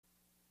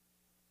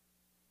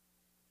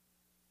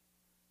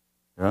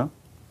Yeah?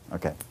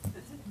 Okay.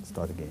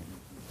 Start again.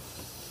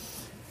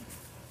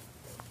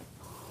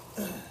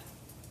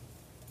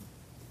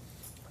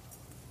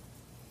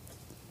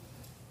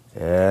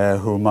 E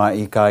huma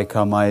ikai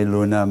kamai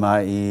luna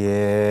mai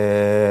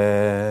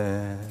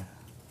e.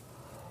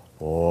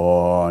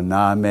 O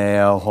na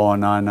mea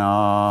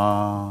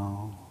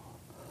honana.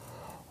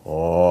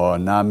 O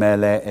na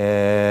mele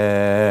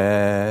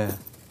e.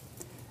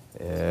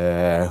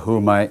 E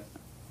humai.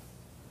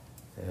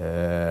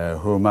 E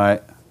humai.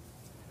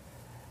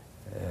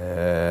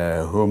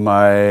 E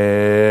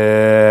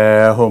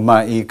humai.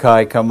 Huma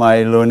ikai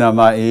kamai luna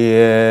mai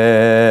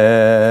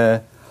e.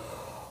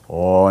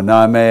 O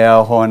na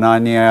mea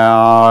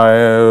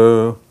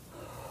honania.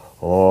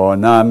 O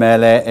na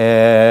mele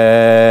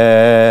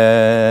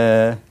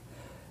e.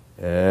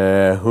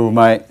 E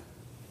humai.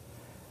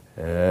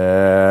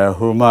 E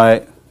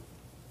humai.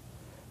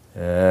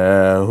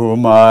 E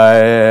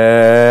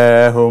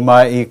humai.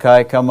 Humai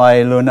ikai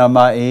kamai luna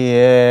mai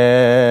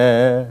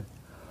e.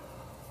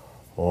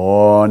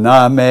 O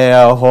na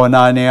mea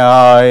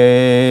honania e.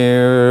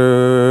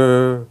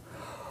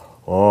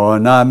 O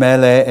na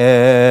mele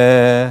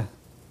e.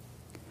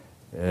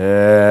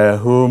 E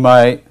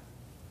humai.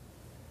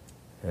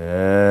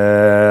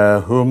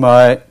 E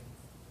humai.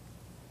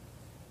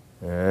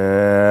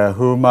 E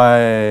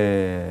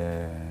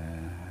humai.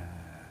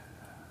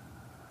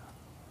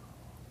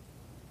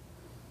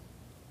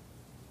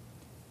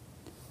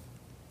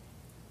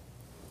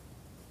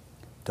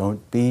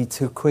 Don't be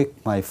too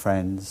quick, my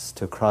friends,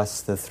 to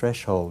cross the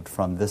threshold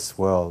from this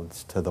world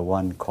to the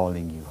one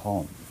calling you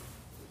home.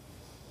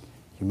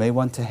 You may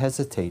want to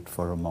hesitate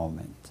for a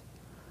moment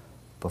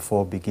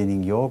before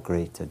beginning your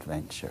great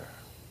adventure.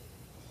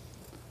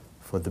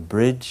 For the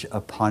bridge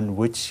upon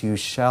which you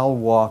shall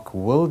walk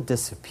will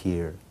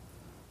disappear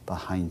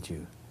behind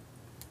you,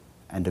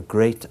 and a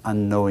great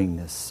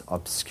unknowingness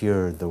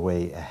obscure the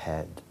way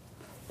ahead.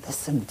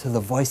 Listen to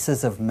the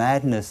voices of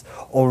madness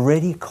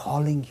already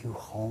calling you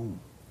home.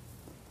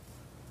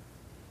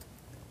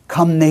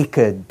 Come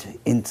naked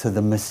into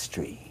the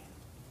mystery.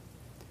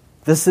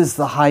 This is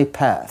the high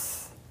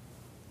path,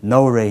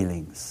 no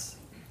railings.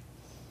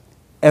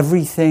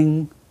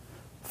 Everything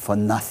for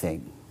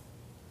nothing.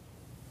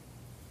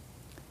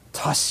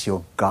 Toss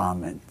your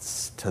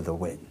garments to the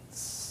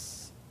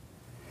winds.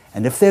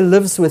 And if there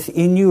lives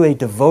within you a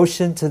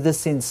devotion to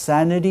this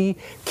insanity,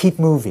 keep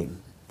moving.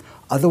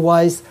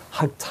 Otherwise,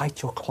 hug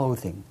tight your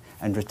clothing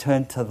and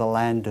return to the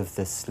land of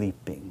the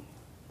sleeping.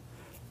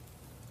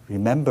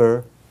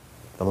 Remember,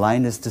 the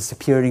line is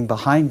disappearing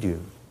behind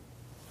you.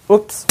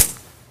 Oops,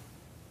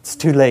 it's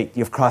too late,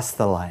 you've crossed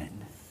the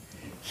line.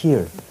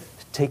 Here,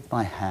 take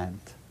my hand.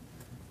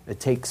 It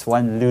takes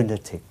one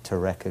lunatic to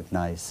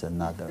recognize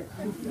another.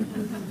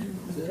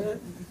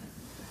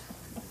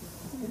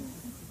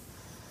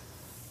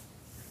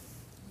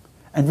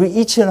 And we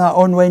each in our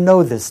own way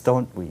know this,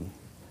 don't we?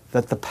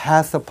 That the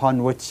path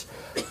upon which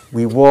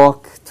we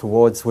walk,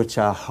 towards which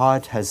our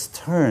heart has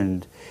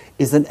turned,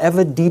 is an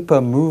ever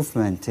deeper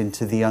movement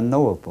into the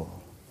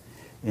unknowable,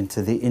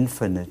 into the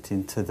infinite,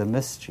 into the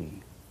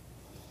mystery.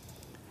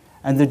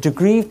 And the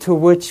degree to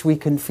which we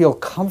can feel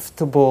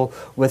comfortable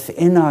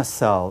within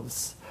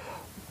ourselves,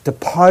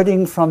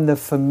 departing from the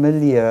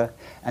familiar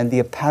and the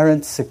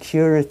apparent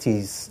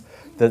securities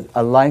that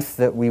a life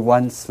that we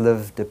once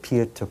lived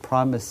appeared to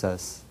promise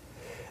us,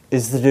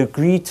 is the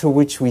degree to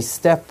which we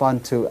step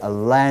onto a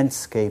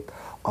landscape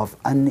of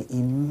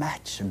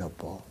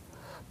unimaginable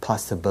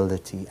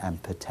possibility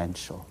and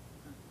potential.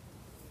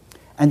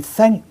 And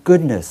thank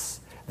goodness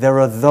there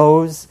are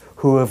those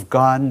who have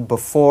gone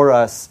before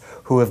us,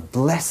 who have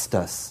blessed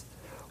us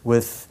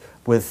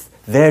with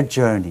their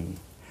journey.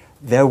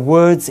 Their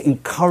words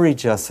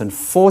encourage us and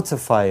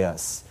fortify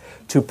us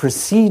to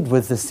proceed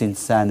with this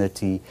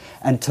insanity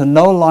and to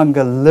no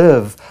longer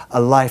live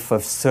a life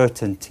of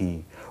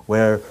certainty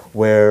where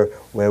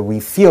we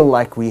feel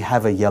like we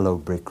have a yellow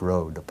brick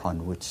road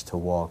upon which to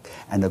walk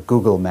and a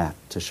Google map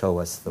to show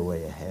us the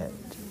way ahead.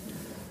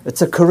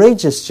 It's a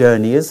courageous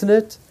journey, isn't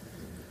it?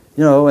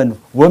 You know, and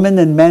women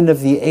and men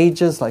of the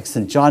ages like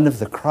St. John of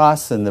the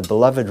Cross and the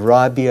beloved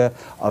Rabia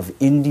of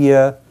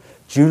India,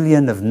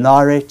 Julian of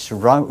Norwich,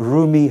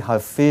 Rumi,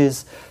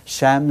 Hafiz,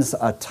 Shams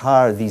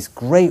Attar, these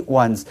great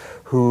ones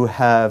who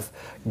have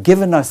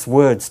given us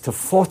words to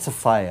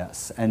fortify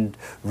us and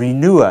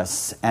renew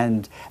us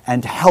and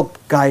help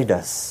guide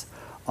us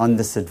on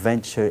this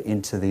adventure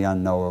into the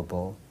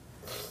unknowable.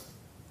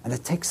 And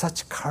it takes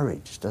such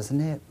courage,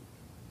 doesn't it?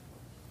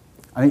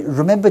 I mean,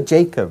 remember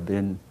Jacob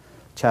in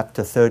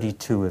chapter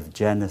 32 of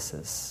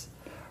Genesis,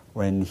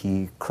 when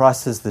he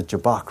crosses the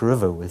Jabbok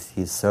River with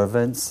his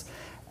servants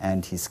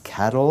and his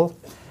cattle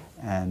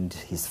and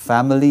his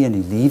family, and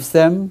he leaves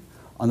them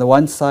on the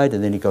one side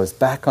and then he goes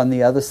back on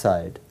the other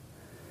side.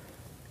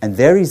 And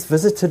there he's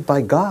visited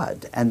by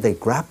God, and they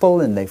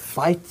grapple and they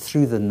fight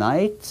through the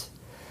night.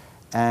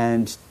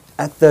 And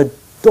at the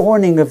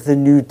dawning of the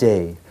new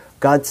day,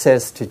 God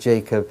says to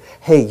Jacob,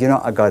 hey,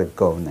 I got to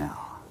go now.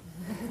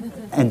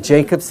 And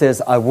Jacob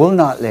says, I will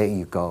not let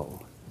you go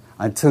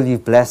until you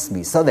bless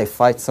me. So they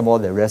fight some more,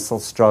 they wrestle,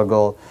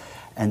 struggle.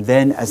 And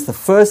then as the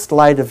first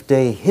light of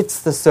day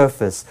hits the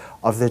surface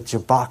of the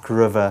Jabbok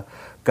River,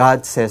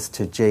 God says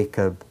to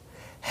Jacob,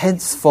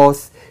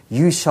 henceforth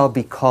you shall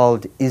be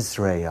called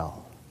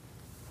Israel,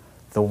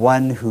 the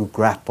one who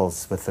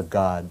grapples with the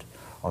God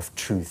of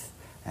truth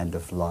and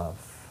of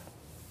love.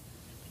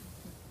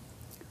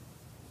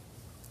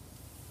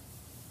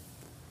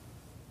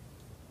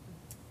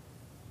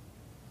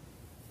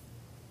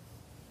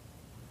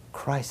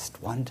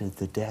 Christ wandered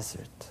the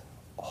desert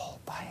all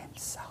by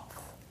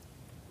himself.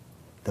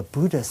 The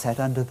Buddha sat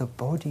under the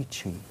Bodhi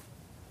tree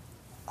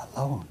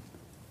alone.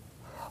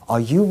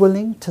 Are you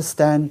willing to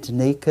stand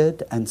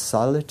naked and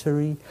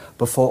solitary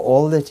before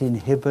all that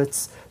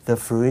inhibits the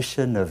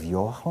fruition of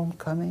your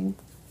homecoming?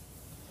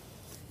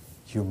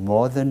 You're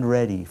more than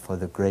ready for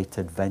the great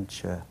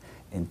adventure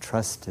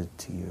entrusted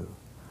to you.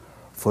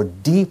 For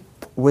deep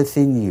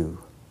within you,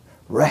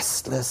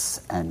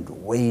 restless and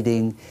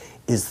waiting,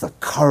 is the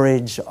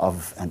courage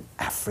of an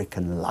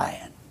African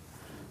lion,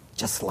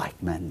 just like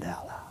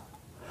Mandela,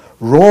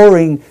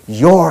 roaring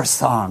your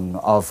song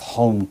of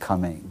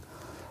homecoming,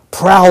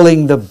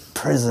 prowling the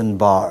prison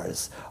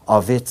bars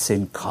of its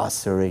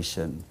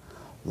incarceration,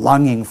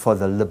 longing for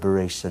the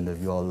liberation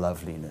of your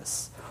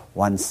loveliness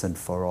once and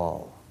for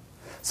all.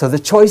 So the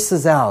choice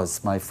is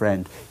ours, my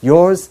friend,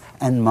 yours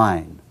and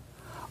mine.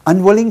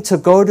 Unwilling to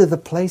go to the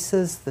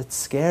places that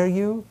scare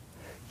you,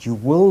 you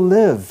will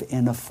live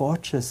in a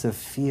fortress of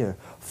fear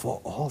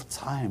for all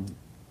time.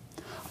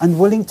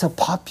 Unwilling to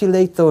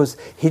populate those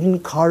hidden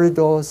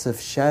corridors of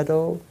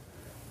shadow,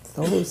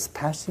 those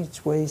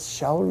passageways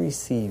shall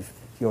receive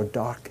your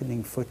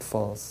darkening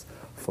footfalls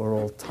for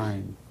all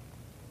time.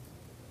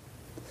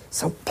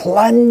 So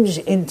plunge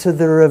into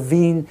the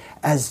ravine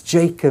as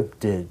Jacob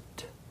did.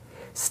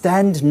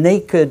 Stand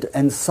naked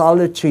and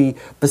solitary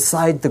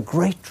beside the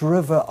great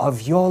river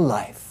of your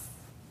life.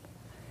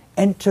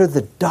 Enter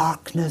the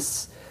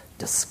darkness,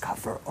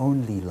 discover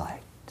only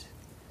light.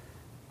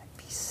 And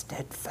be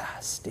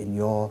steadfast in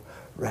your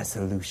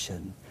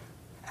resolution,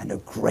 and a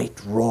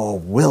great roar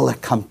will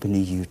accompany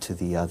you to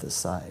the other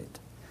side.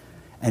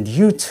 And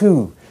you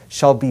too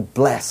shall be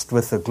blessed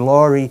with the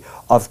glory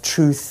of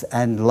truth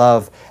and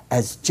love,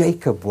 as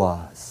Jacob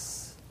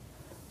was,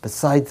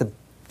 beside the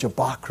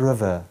Jabbok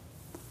River,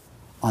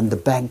 on the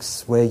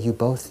banks where you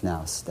both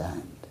now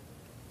stand.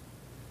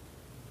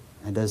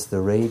 And as the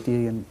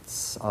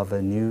radiance of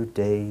a new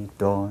day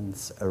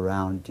dawns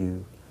around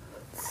you,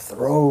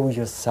 throw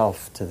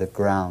yourself to the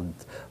ground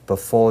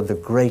before the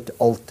great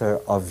altar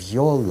of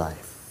your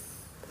life.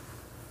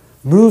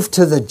 Move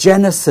to the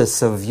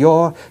genesis of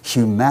your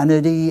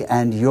humanity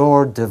and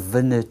your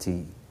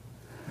divinity.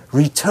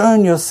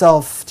 Return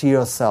yourself to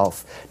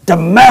yourself.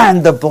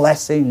 Demand the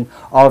blessing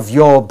of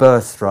your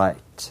birthright.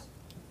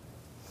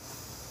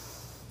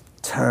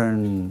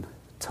 Turn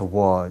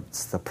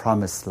towards the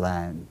promised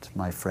land,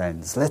 my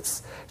friends.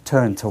 Let's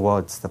turn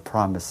towards the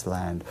promised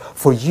land.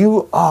 For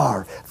you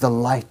are the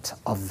light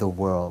of the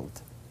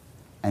world,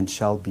 and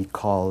shall be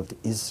called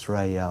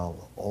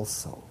Israel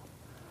also,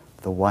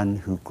 the one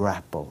who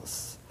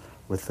grapples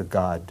with the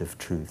God of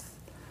truth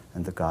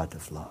and the God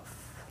of love.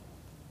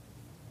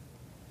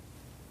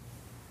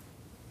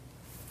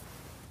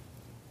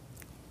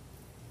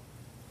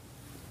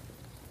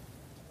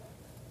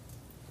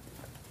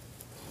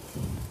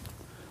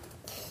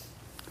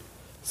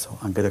 So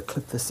I'm going to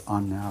clip this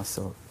on now,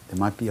 so there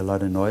might be a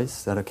lot of noise.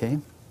 Is that okay?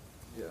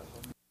 Yeah.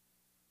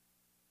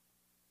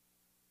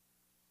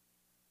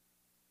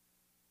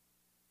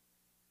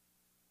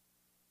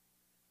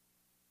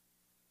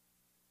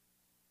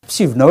 Perhaps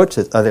you've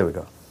noticed, there we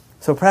go.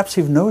 So perhaps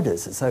you've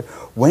noticed, it's like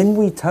when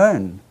we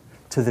turn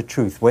to the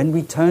truth, when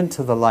we turn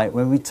to the light,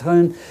 when we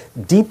turn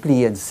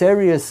deeply and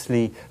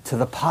seriously to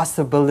the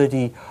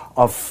possibility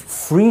of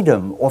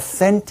freedom,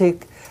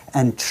 authentic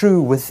and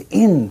true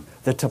within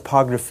the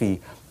topography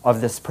of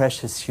this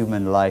precious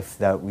human life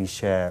that we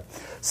share,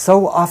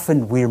 so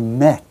often we're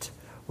met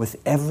with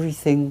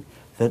everything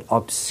that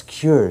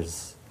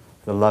obscures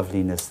the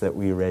loveliness that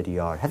we already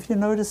are. Have you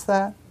noticed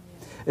that?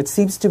 It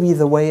seems to be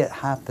the way it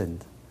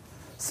happened.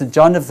 St.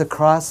 John of the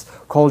Cross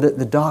called it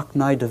the dark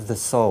night of the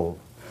soul,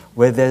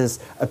 where there's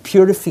a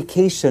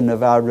purification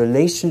of our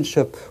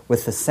relationship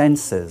with the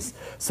senses,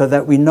 so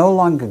that we're no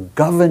longer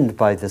governed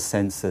by the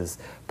senses,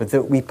 but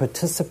that we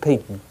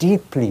participate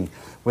deeply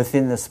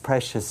within this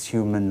precious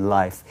human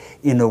life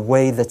in a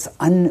way that's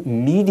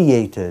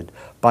unmediated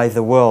by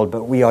the world,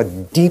 but we are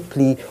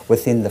deeply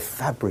within the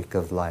fabric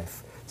of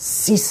life,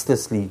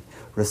 ceaselessly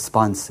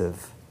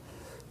responsive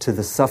to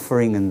the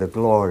suffering and the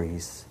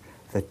glories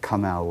that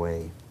come our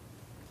way.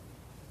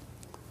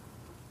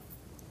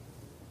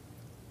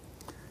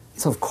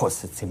 So of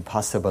course it's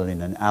impossible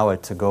in an hour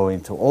to go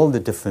into all the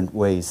different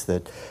ways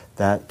that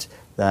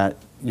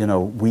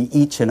we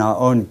each in our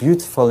own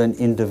beautiful and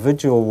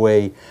individual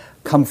way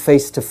come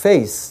face to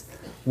face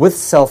with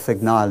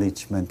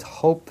self-acknowledgement,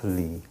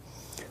 hopefully,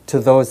 to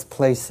those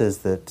places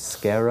that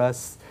scare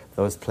us,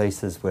 those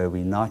places where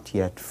we're not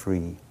yet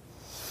free.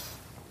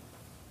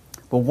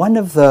 But one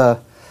of the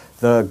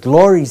the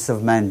glories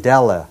of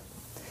Mandela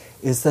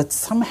is that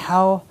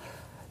somehow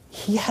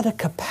he had a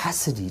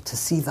capacity to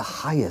see the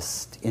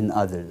highest in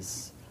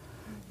others.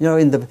 You know,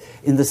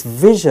 in this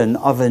vision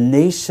of a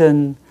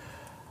nation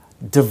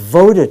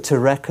devoted to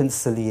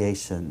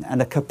reconciliation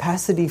and a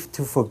capacity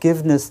to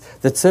forgiveness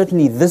that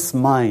certainly this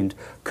mind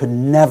could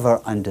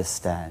never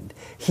understand.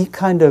 He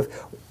kind of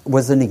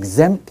was an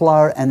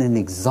exemplar and an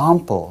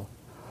example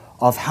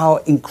of how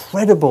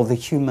incredible the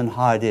human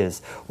heart is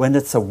when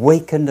it's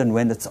awakened and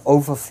when it's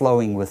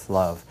overflowing with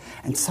love.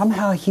 And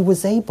somehow he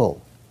was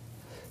able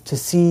to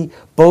see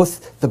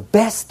both the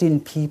best in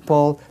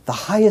people, the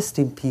highest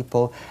in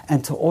people,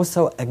 and to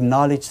also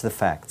acknowledge the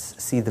facts,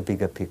 see the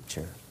bigger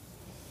picture.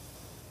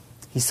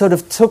 He sort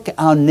of took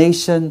our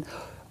nation,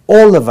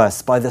 all of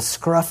us, by the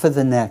scruff of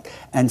the neck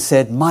and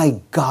said,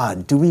 my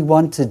God, do we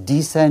want to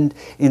descend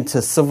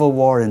into civil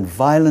war and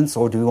violence,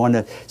 or do we want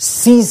to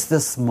seize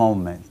this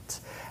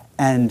moment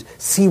and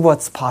see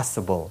what's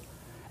possible?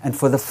 And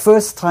for the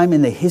first time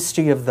in the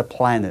history of the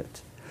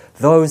planet,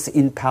 those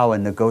in power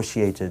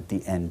negotiated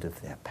the end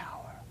of their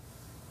power.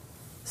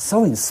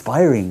 So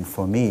inspiring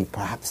for me,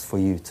 perhaps for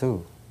you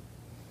too.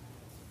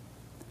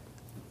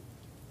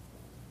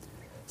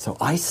 So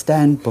I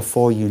stand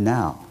before you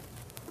now,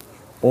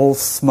 all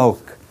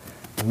smoke,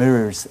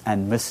 mirrors,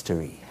 and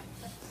mystery,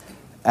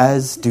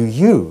 as do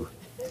you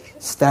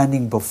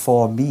standing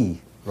before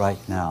me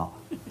right now.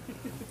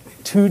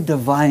 Two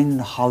divine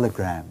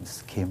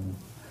holograms, Kim,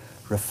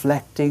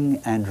 reflecting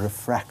and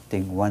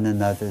refracting one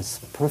another's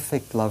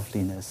perfect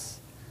loveliness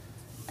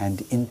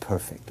and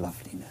imperfect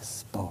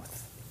loveliness,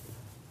 both.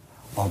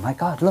 Oh my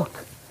God,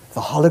 look,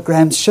 the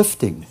hologram's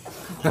shifting.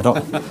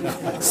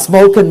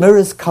 Smoke and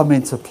mirrors come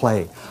into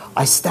play.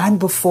 I stand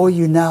before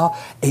you now,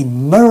 a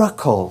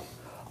miracle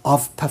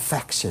of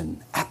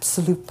perfection,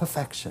 absolute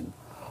perfection,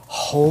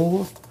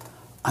 whole,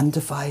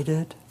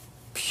 undivided,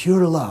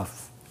 pure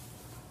love,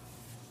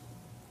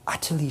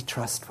 utterly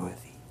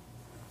trustworthy,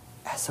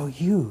 as are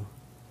you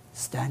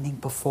standing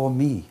before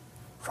me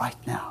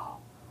right now.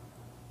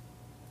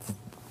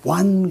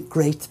 One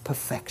great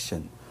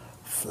perfection,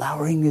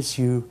 flowering as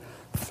you,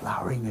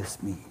 flowering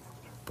as me,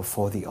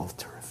 before the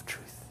altar of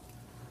truth.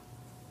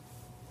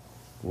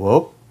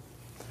 Whoa.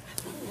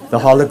 The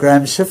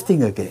hologram's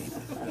shifting again.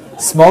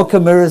 Smoke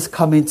and mirrors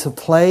come into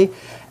play,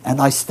 and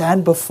I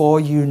stand before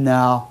you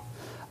now,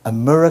 a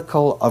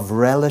miracle of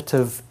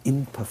relative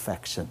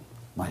imperfection,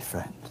 my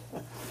friend.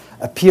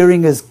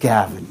 Appearing as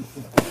Gavin,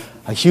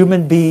 a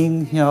human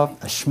being, a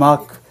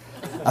schmuck,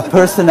 a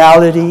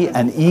personality,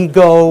 an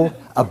ego,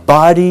 a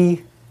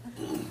body,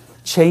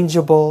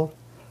 changeable,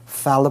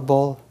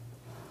 fallible,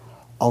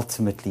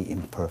 ultimately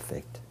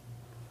imperfect.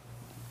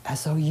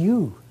 As are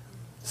you,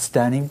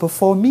 standing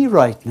before me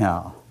right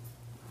now.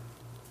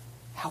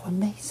 How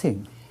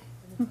amazing.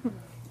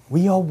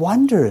 We are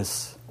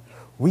wondrous.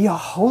 We are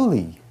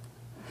holy.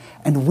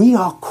 And we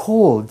are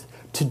called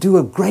to do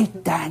a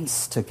great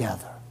dance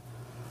together.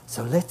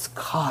 So let's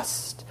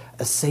cast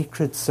a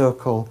sacred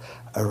circle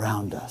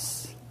around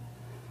us.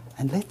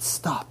 And let's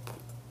stop.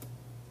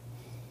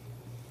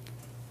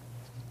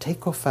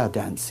 Take off our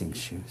dancing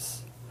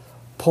shoes.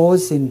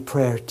 Pause in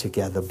prayer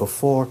together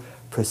before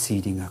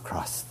proceeding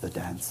across the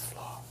dance floor.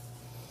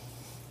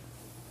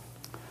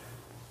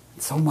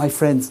 So, my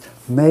friends,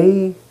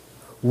 may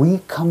we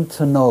come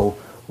to know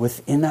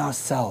within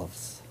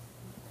ourselves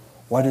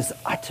what is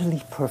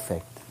utterly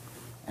perfect,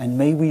 and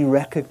may we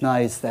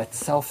recognize that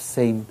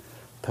self-same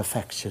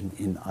perfection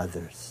in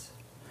others.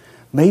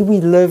 May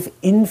we live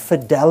in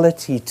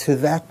fidelity to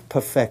that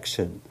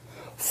perfection,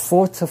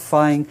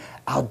 fortifying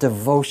our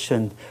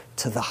devotion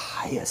to the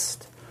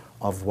highest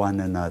of one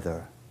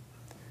another.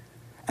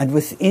 And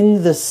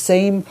within the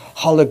same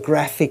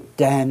holographic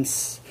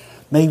dance,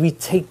 may we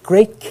take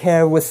great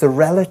care with the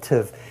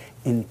relative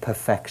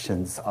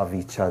imperfections of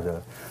each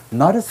other,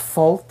 not as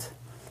fault,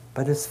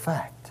 but as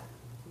fact.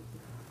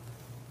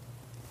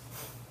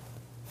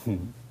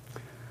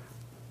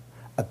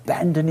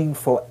 Abandoning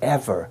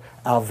forever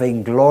our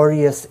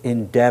vainglorious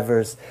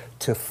endeavors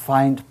to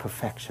find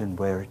perfection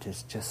where it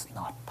is just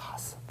not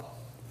possible.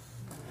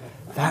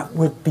 That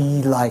would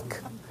be like,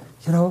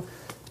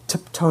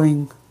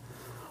 tiptoeing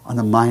on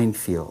a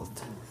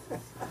minefield.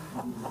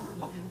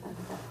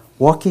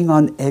 Walking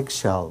on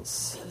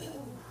eggshells,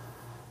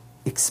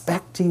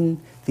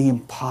 expecting the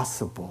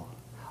impossible,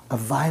 a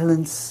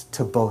violence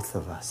to both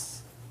of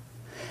us.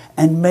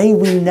 And may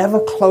we never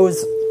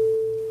close...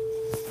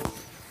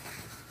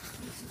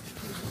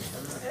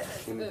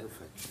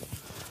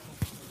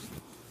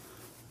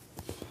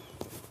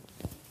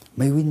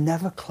 May we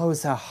never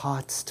close our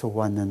hearts to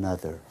one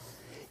another,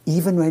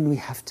 even when we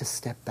have to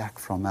step back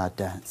from our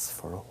dance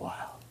for a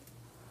while.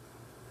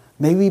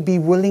 May we be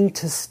willing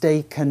to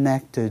stay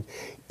connected,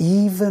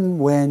 even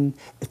when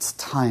it's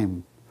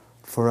time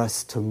for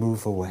us to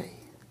move away.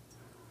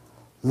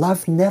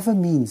 Love never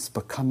means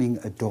becoming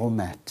a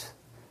doormat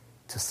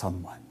to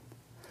someone.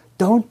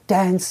 Don't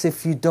dance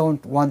if you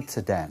don't want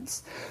to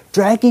dance.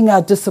 Dragging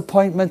our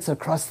disappointments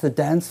across the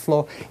dance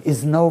floor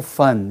is no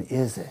fun,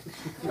 is it?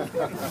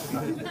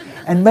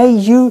 And may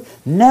you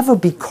never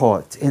be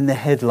caught in the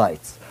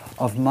headlights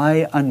of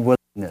my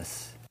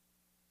unwillingness.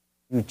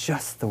 You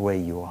just the way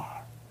you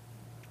are.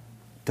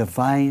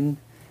 Divine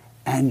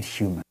and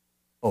human,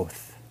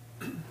 both.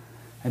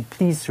 And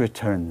please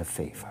return the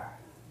favor.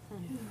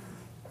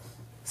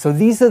 So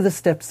these are the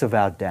steps of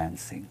our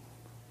dancing.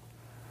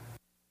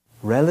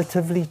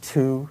 Relatively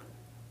two,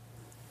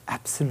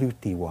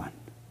 absolutely one.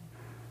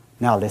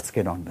 Now let's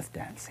get on with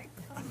dancing.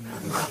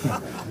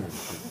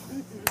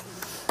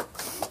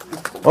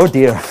 Oh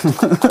dear.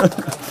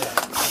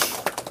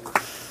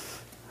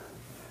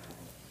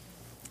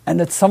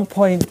 And at some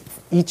point,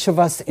 each of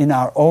us in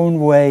our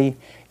own way,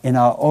 in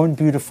our own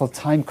beautiful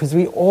time, because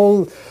we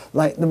all,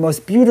 like the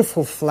most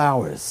beautiful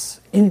flowers,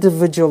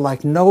 individual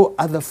like no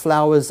other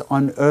flowers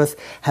on earth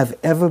have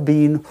ever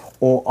been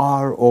or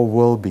are or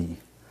will be.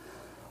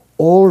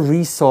 All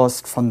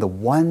resourced from the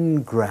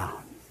one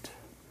ground,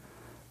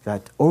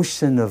 that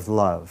ocean of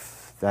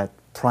love, that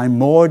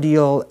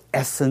primordial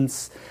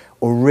essence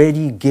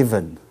already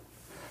given,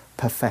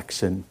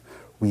 perfection,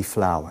 we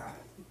flower.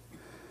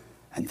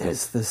 And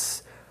there's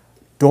this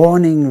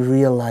dawning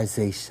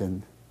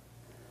realization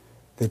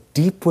that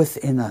deep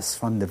within us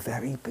from the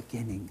very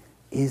beginning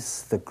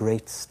is the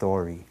great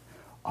story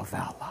of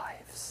our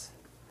lives.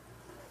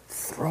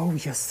 Throw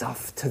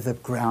yourself to the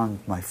ground,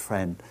 my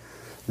friend.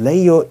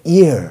 Lay your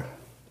ear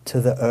to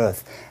the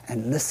earth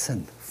and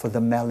listen for the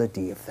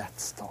melody of that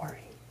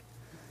story.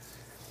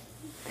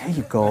 There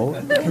you go.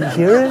 Can you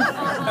hear it?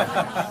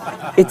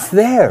 It's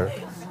there,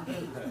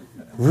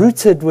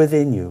 rooted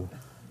within you.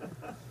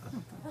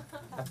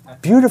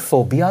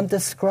 Beautiful beyond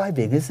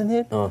describing, isn't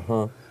it?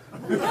 Uh-huh.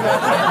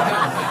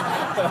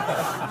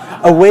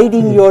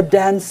 Awaiting your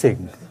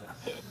dancing.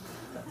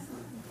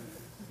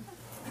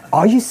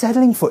 Are you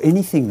settling for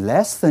anything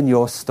less than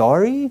your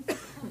story,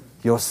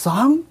 your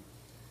song?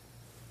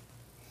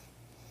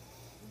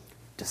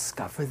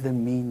 Discover the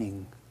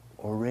meaning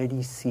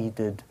already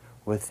seeded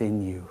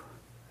within you.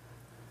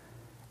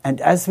 And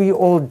as we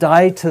all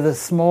die to the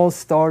small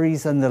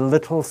stories and the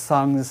little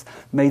songs,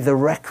 may the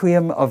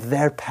requiem of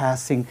their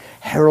passing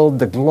herald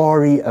the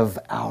glory of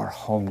our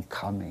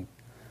homecoming.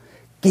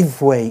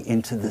 Give way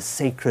into the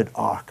sacred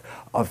arc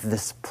of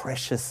this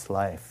precious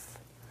life.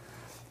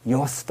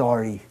 Your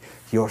story,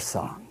 your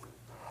song,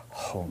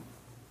 home.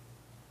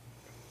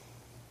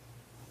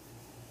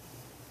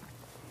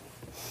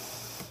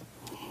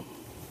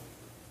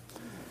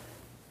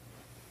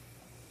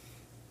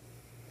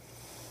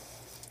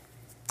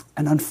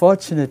 And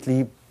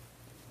unfortunately,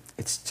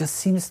 it just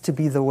seems to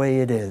be the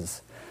way it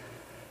is.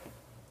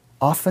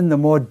 Often the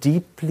more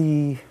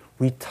deeply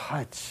we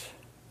touch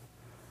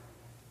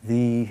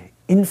the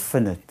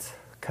infinite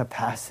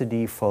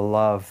capacity for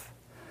love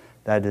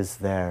that is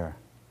there,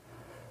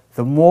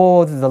 the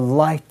more the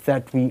light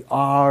that we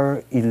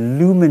are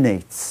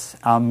illuminates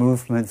our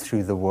movement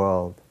through the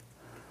world,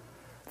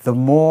 the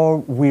more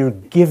we're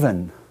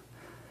given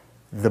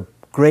the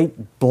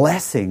great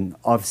blessing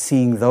of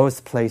seeing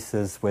those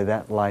places where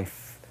that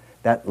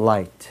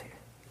light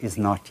is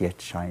not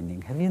yet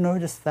shining. Have you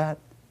noticed that?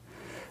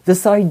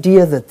 This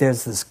idea that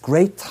there's this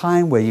great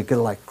time where you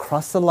can like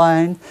cross the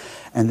line,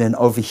 and then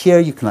over here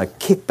you can like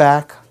kick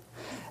back,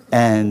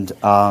 and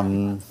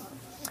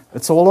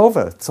it's all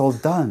over. It's all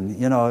done.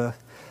 You know,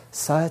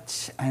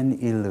 such an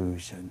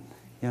illusion.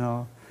 You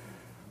know,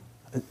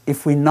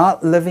 if we're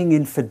not living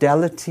in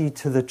fidelity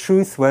to the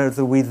truth,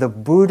 whether we're the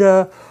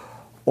Buddha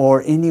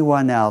or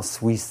anyone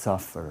else, we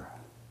suffer.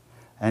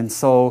 And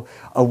so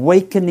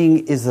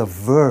awakening is a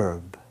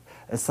verb.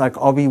 It's like,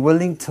 are we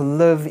willing to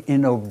live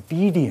in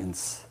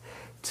obedience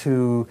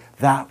to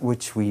that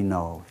which we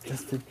know?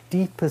 Just the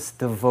deepest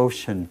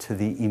devotion to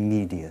the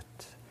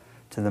immediate,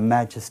 to the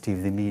majesty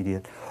of the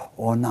immediate,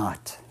 or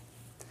not.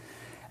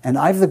 And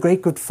I have the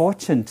great good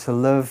fortune to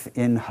live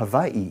in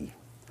Hawaii,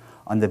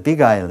 on the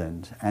Big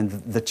Island. And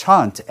the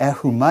chant,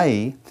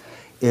 Ehumai,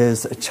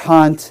 is a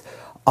chant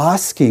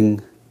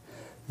asking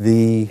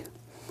the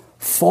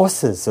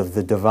forces of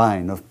the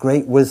divine, of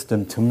great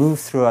wisdom, to move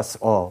through us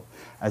all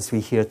as we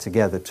here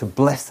together, to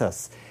bless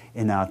us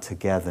in our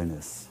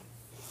togetherness.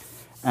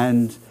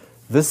 And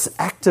this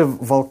active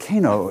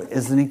volcano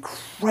is an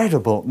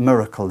incredible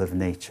miracle of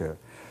nature.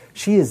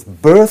 She is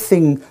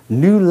birthing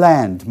new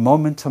land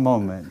moment to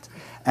moment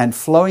and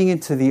flowing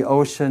into the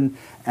ocean.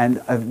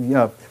 And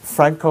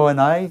Franco and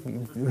I,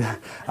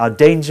 our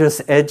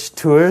dangerous edge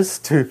tours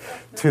to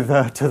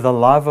the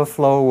lava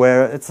flow,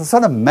 where it's a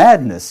sort of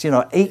madness. You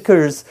know,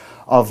 acres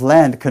of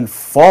land can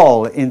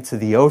fall into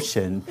the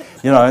ocean.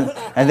 You know,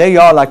 and there you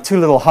are, like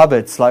two little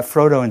hobbits, like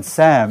Frodo and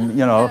Sam.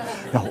 You know,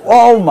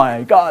 oh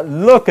my God,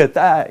 look at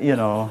that. You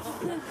know.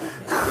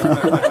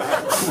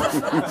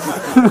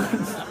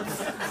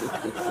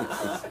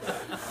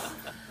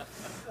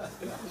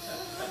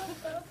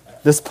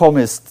 This poem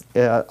is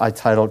I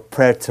titled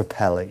Prayer to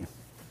Pele.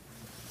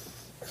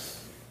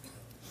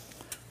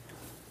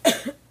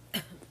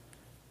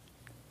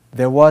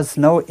 There was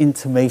no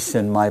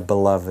intimation, my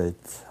beloved,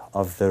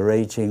 of the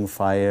raging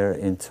fire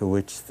into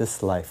which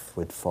this life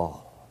would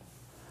fall.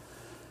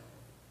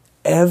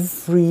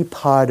 Every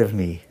part of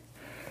me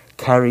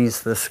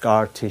carries the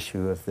scar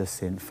tissue of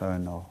this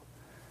inferno.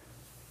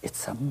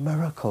 It's a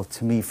miracle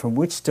to me from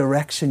which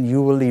direction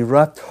you will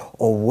erupt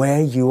or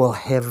where you will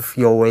have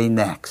your way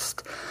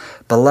next.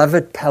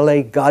 Beloved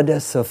Pele,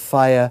 goddess of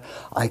fire,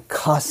 I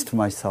cast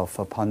myself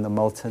upon the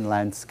molten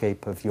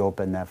landscape of your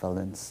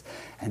benevolence,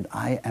 and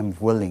I am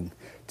willing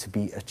to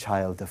be a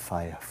child of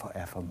fire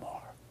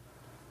forevermore.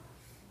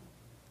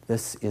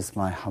 This is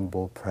my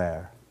humble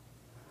prayer.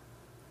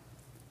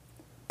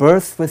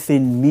 Birth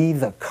within me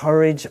the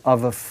courage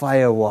of a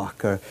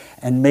firewalker,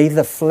 and may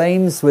the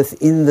flames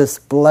within this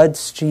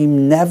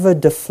bloodstream never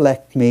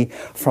deflect me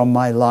from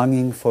my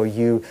longing for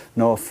you,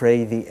 nor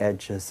fray the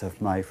edges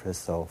of my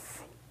resolve.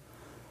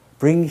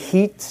 Bring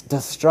heat,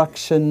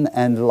 destruction,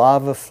 and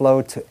lava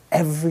flow to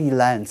every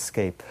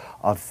landscape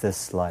of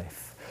this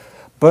life.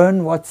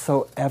 Burn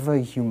whatsoever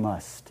you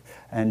must,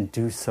 and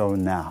do so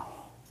now.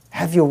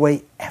 Have your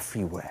way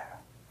everywhere.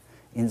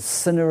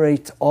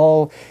 Incinerate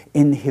all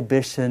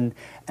inhibition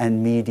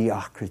and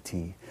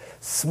mediocrity.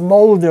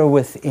 Smolder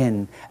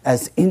within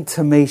as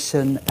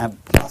intimation and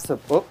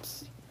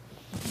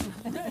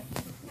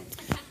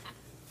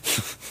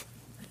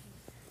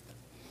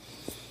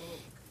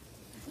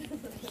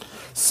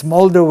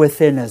smolder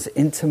within as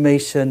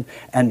intimation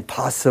and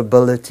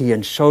possibility,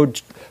 and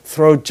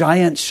throw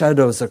giant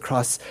shadows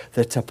across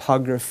the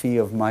topography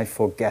of my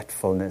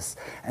forgetfulness,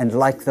 and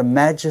like the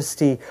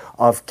majesty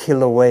of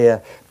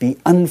Kilauea, be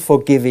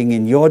unforgiving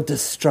in your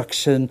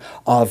destruction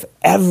of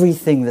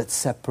everything that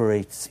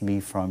separates me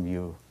from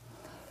you.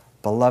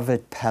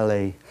 Beloved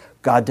Pele,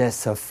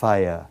 goddess of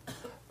fire,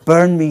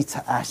 burn me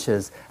to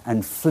ashes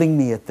and fling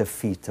me at the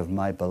feet of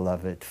my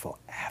beloved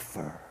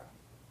forever.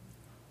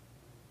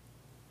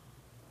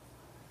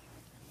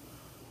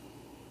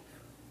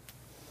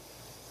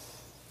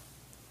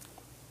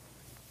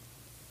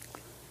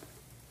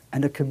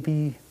 And it can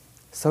be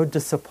so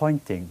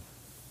disappointing,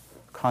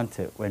 can't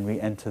it, when we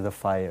enter the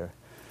fire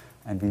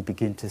and we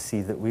begin to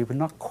see that we were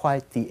not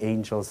quite the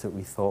angels that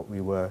we thought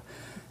we were,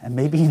 and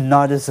maybe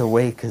not as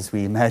awake as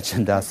we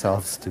imagined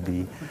ourselves to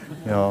be.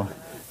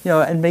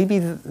 And maybe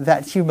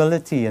that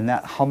humility and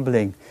that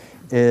humbling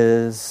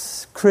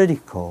is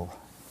critical.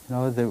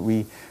 That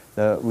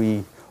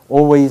we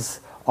always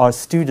are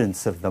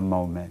students of the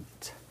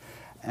moment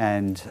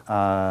and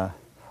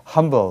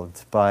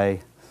humbled by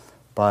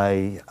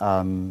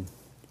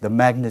the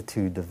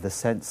magnitude of the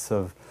sense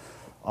of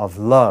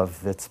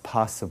love that's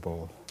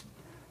possible,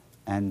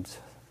 and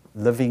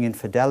living in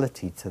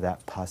fidelity to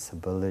that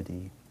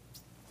possibility.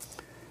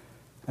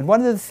 And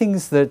one of the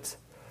things that,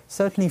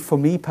 certainly for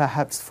me,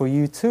 perhaps for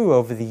you too,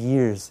 over the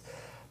years,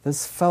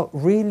 that's felt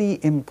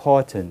really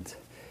important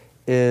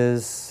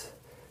is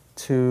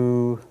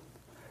to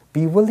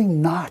be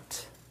willing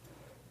not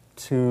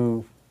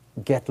to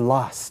get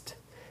lost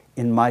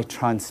in my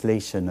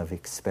translation of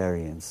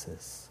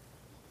experiences.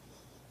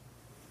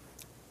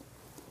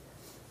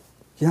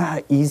 You know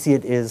how easy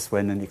it is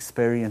when an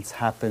experience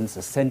happens,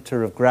 a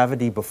center of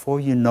gravity, before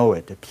you know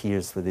it,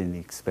 appears within the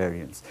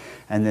experience.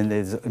 And then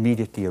there's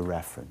immediately a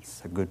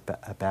reference,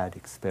 a bad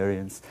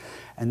experience.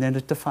 And then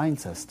it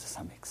defines us to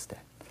some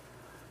extent.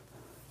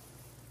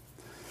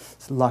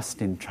 It's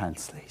lost in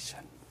translation.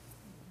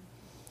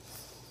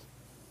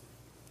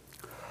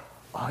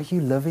 Are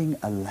you living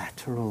a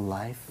lateral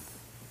life?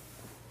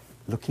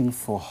 Looking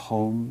for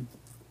home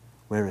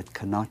where it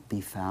cannot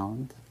be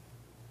found?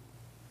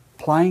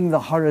 Plying the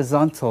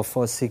horizontal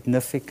for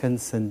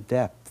significance and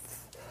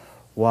depth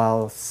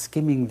while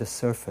skimming the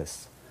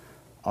surface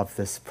of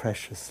this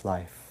precious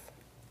life?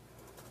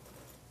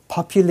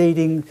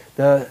 Populating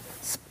the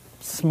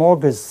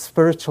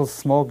spiritual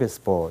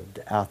smorgasbord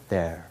out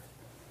there,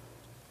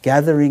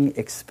 gathering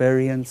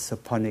experience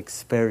upon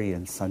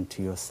experience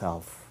unto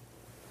yourself,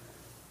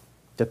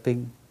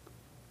 dipping,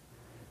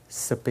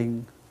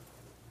 sipping,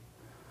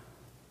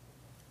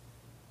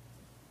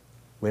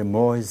 where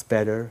more is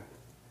better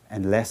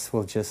and less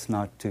will just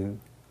not do.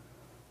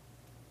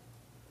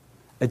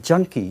 A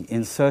junkie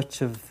in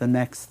search of the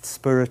next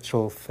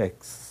spiritual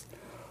fix.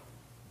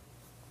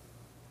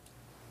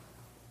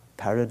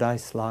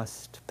 Paradise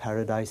lost,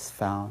 paradise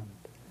found.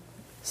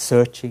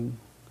 Searching,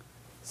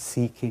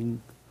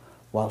 seeking,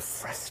 while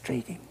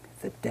frustrating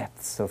the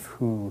depths of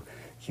who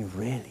you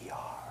really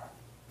are.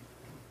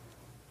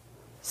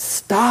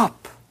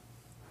 Stop!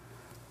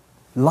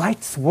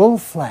 Lights will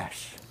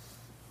flash.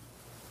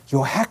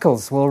 Your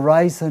hackles will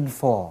rise and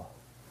fall.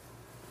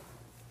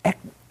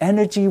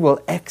 Energy will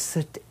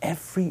exit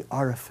every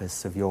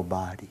orifice of your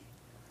body.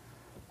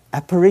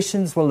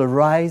 Apparitions will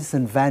arise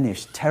and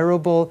vanish,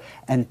 terrible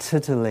and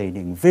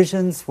titillating.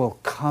 Visions will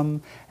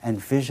come and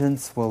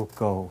visions will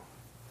go.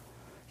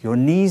 Your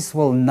knees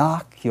will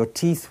knock, your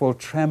teeth will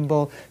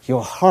tremble,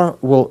 your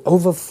heart will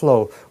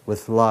overflow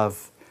with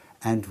love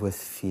and with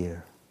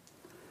fear.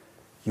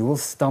 You will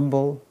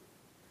stumble,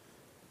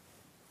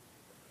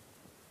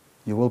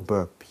 you will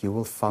burp, you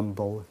will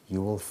fumble,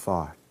 you will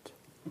fart.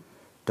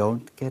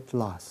 Don't get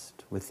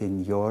lost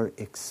within your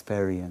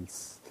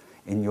experience,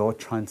 in your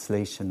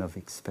translation of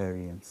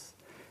experience,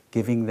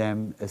 giving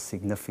them a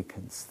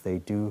significance they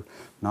do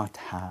not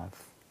have.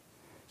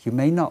 You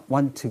may not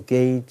want to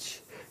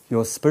gauge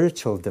your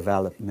spiritual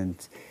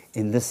development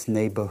in this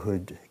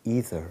neighborhood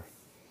either.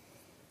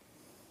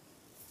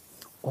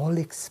 All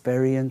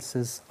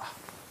experiences,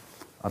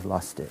 I've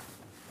lost it.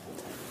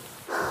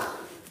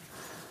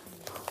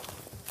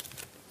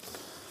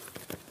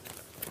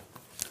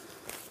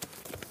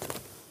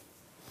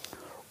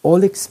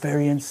 All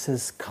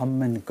experiences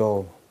come and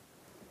go.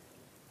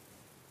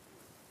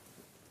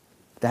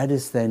 That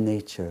is their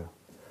nature.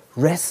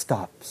 Rest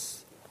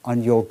stops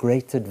on your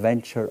great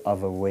adventure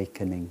of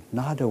awakening,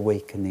 not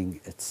awakening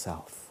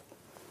itself.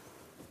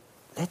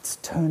 Let's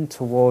turn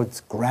towards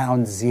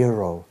ground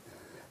zero,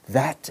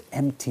 that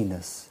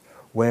emptiness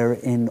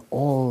wherein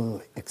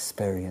all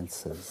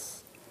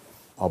experiences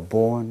are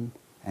born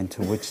and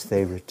to which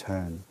they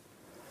return.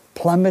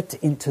 Plummet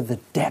into the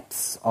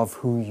depths of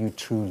who you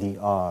truly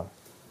are.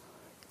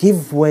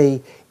 Give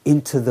way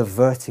into the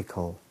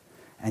vertical,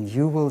 and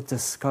you will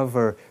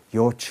discover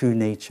your true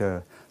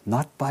nature,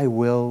 not by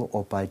will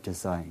or by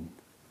design,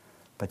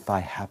 but by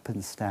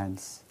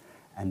happenstance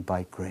and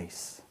by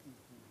grace.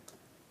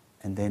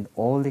 And then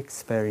all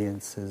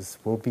experiences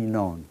will be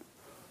known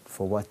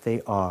for what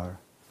they are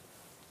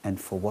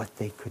and for what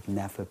they could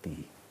never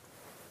be.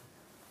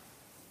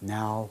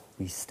 Now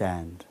we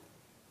stand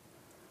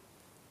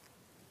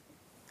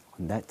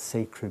on that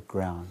sacred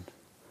ground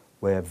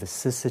where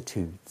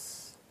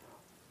vicissitudes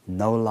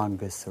no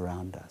longer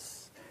surround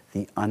us,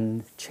 the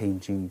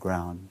unchanging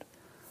ground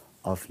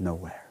of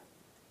nowhere.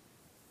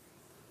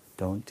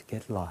 Don't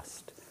get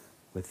lost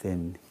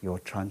within your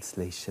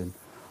translation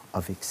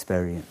of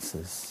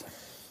experiences.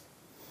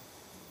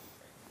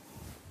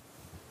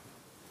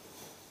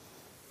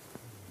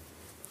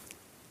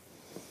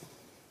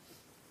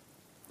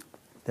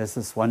 There's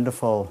this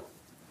wonderful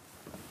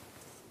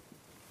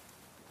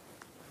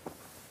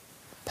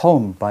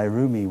poem by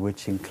Rumi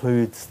which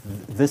includes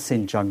this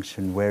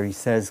injunction where he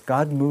says,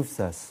 God moves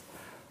us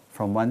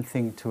from one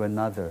thing to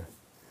another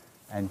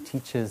and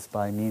teaches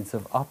by means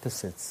of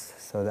opposites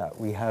so that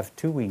we have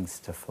two wings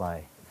to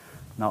fly,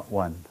 not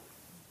one.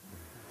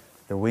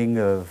 The wing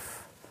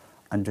of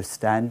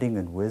understanding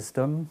and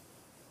wisdom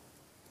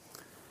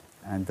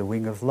and the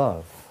wing of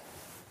love.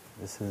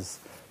 This is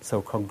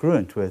so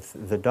congruent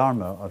with the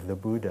Dharma of the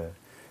Buddha.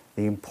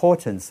 The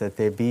importance that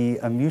there be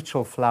a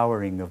mutual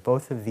flowering of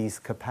both of these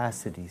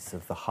capacities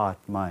of the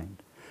heart-mind,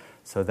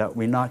 so that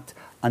we're not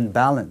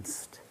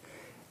unbalanced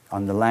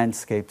on the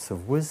landscapes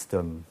of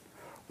wisdom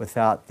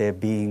without there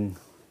being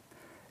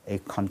a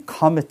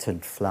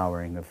concomitant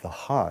flowering of the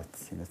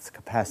heart in its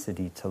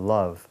capacity to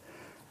love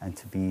and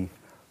to be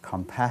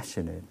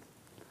compassionate.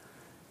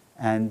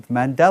 And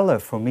Mandela,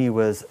 for me,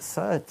 was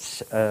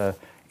such an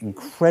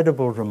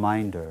incredible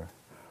reminder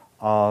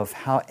of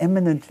how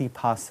eminently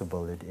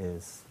possible it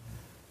is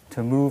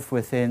to move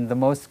within the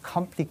most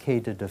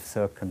complicated of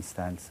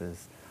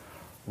circumstances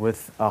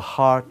with a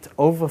heart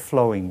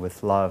overflowing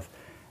with love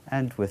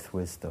and with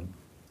wisdom.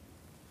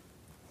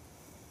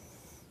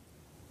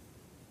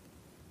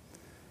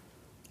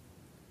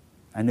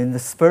 And in the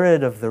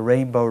spirit of the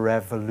Rainbow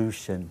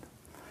Revolution,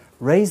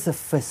 raise a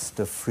fist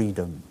of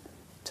freedom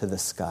to the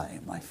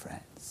sky, my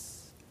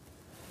friends.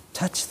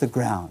 Touch the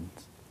ground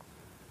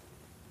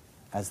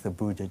as the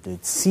Buddha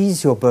did.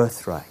 Seize your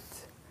birthright.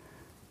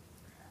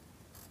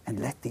 And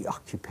let the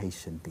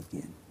occupation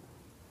begin.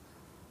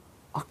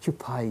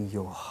 Occupy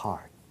your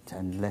heart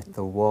and let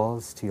the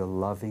walls to your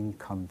loving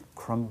come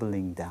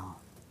crumbling down.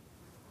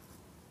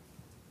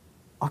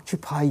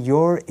 Occupy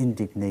your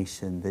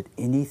indignation that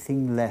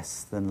anything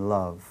less than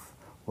love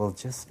will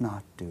just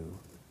not do.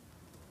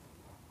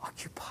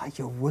 Occupy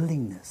your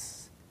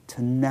willingness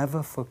to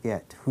never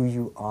forget who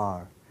you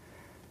are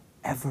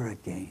ever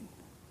again.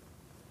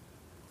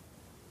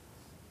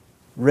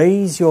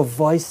 Raise your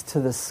voice to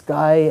the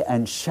sky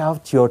and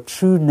shout your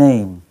true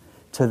name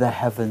to the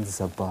heavens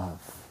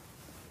above.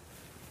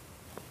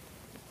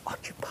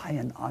 Occupy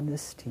an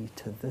honesty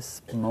to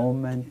this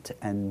moment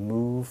and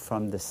move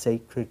from the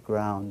sacred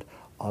ground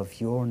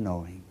of your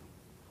knowing.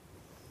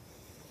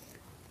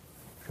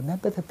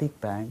 Remember the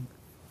Big Bang,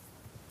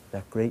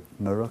 that great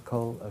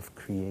miracle of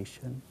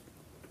creation?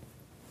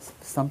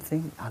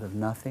 Something out of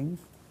nothing.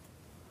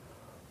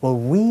 Well,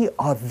 we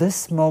are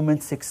this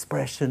moment's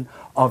expression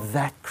of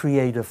that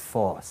creative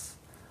force.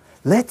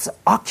 Let's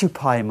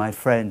occupy, my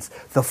friends,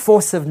 the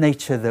force of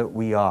nature that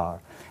we are.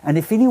 And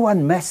if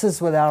anyone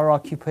messes with our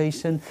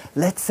occupation,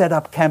 let's set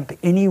up camp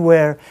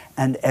anywhere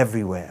and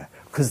everywhere.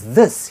 Because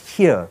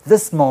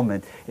this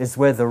moment, is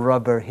where the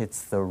rubber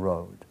hits the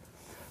road.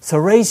 So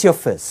raise your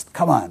fist.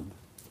 Come on.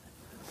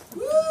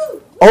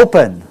 Woo!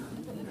 Open.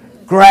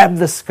 Grab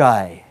the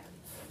sky.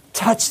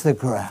 Touch the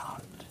ground.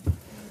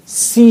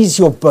 Seize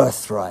your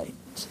birthright.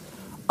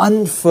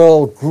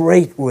 Unfurl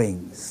great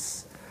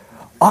wings.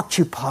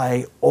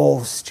 Occupy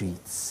all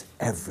streets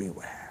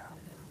everywhere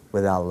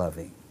with our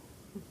loving.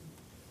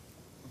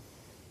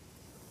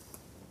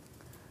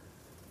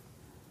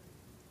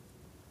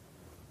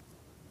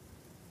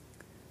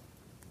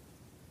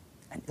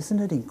 isn't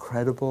it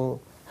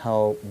incredible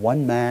how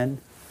one man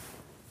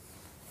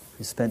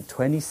who spent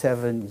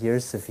 27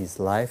 years of his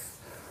life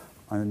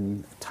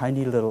on a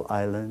tiny little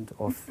island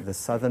off the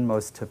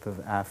southernmost tip of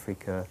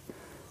Africa,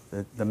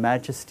 the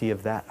majesty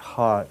of that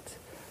heart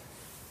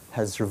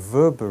has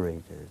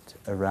reverberated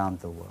around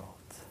the world.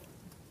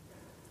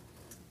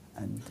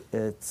 And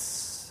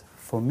it's,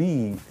 for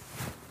me,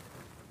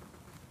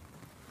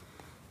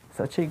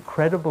 such an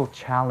incredible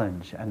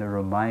challenge and a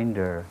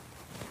reminder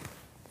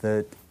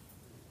that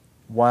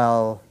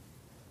while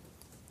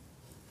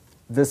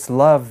this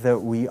love that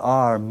we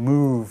are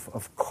move,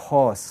 of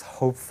course,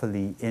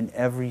 hopefully, in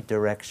every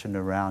direction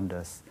around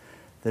us,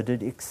 that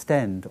it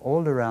extend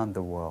all around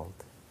the world,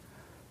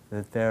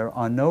 that there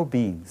are no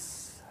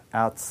beings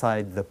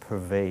outside the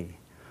purvey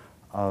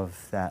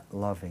of that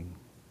loving.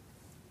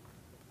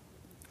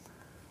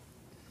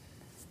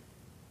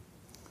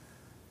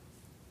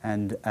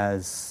 And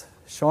as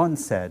Sean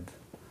said,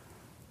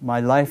 my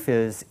life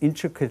is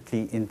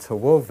intricately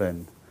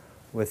interwoven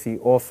with the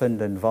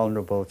orphaned and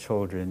vulnerable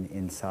children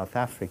in South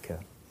Africa.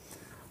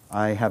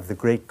 I have the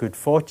great good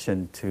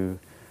fortune to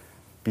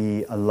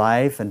be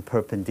alive and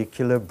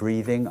perpendicular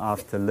breathing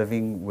after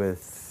living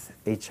with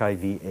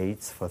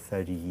HIV/AIDS for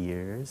 30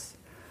 years,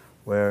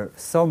 where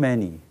so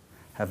many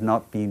have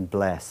not been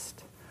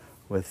blessed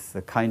with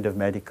the kind of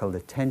medical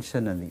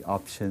attention and the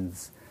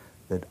options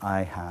that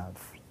I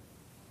have.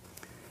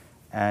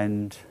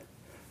 And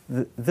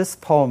this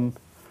poem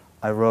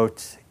I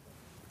wrote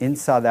in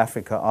South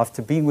Africa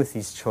after being with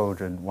these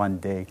children one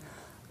day,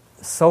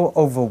 so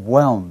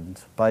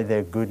overwhelmed by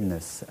their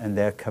goodness and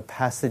their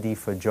capacity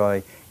for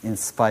joy in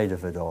spite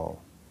of it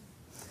all.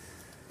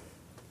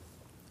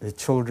 The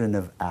children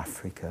of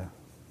Africa.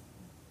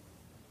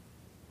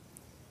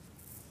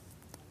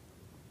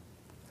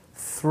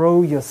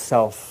 Throw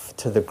yourself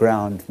to the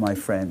ground, my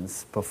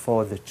friends,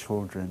 before the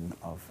children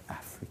of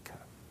Africa.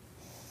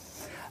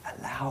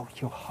 Allow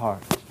your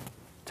heart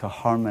to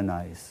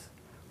harmonize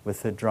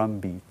with the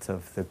drumbeat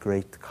of the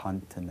great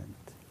continent.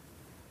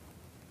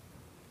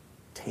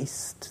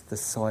 Taste the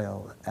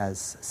soil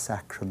as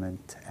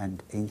sacrament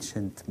and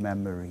ancient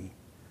memory,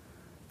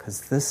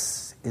 because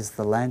this is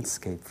the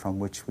landscape from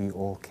which we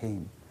all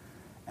came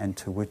and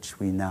to which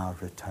we now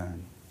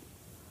return.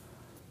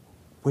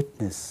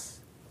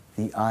 Witness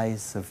the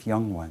eyes of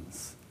young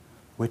ones,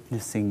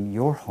 witnessing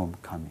your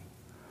homecoming,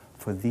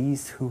 for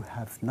these who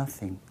have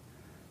nothing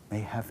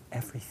may have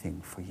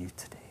everything for you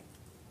today.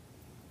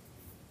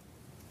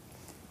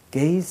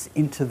 Gaze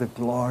into the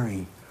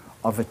glory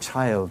of a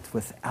child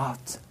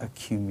without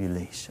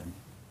accumulation.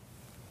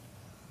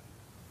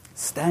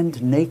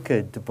 Stand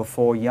naked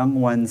before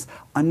young ones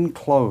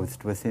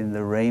unclothed within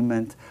the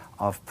raiment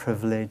of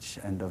privilege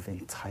and of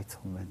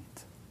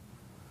entitlement.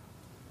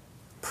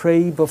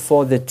 Pray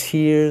before the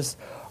tears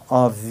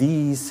of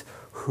these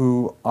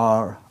who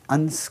are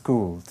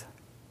unschooled.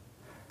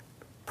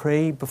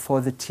 Pray before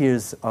the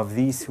tears of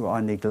these who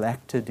are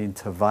neglected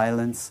into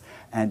violence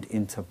and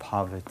into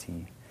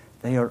poverty.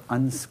 They are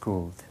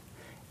unschooled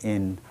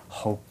in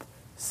hope,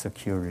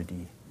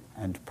 security,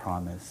 and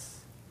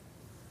promise.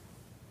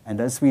 And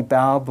as we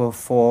bow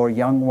before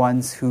young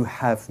ones who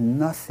have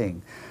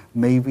nothing,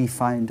 may we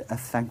find a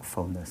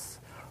thankfulness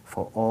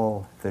for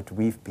all that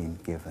we've been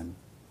given.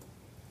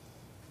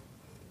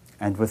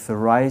 And with the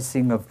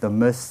rising of the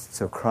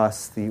mists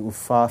across the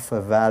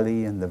Ufafa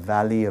Valley and the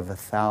Valley of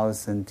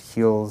 1,000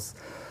 Hills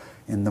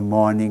in the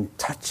morning,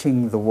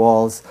 touching the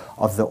walls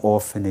of the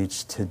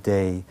orphanage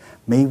today,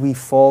 may we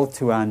fall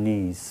to our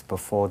knees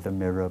before the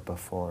mirror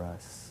before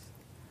us.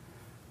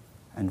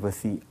 And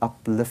with the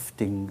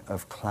uplifting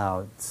of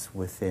clouds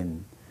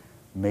within,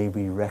 may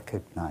we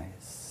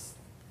recognize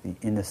the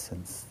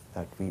innocence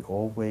that we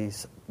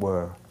always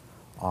were,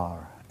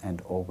 are,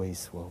 and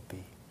always will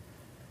be.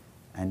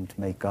 And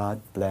may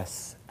God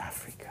bless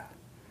Africa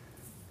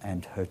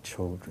and her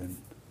children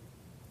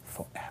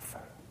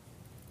forever.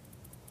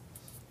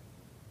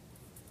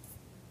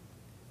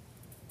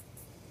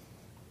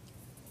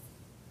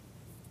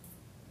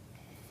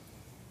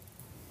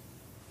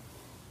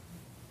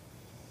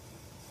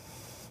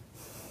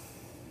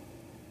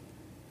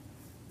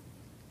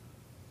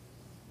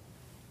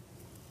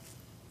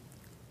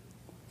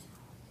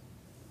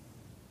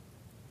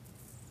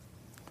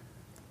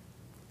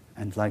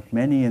 And like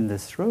many in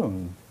this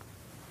room,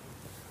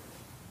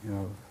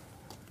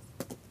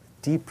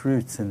 deep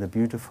roots in the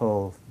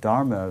beautiful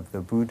Dharma of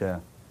the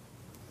Buddha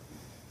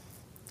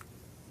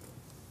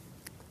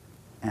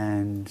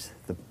and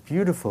the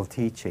beautiful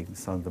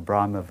teachings on the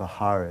Brahma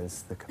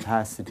Viharas, the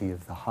capacity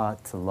of the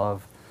heart to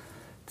love,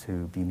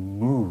 to be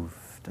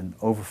moved and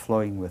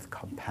overflowing with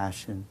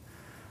compassion,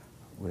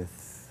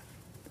 with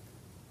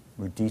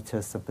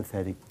mudita,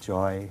 sympathetic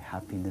joy,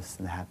 happiness,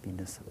 and the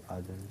happiness of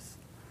others.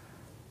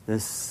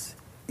 This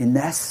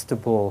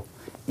inestimable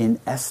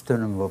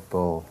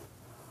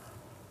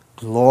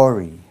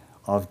glory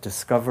of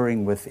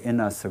discovering within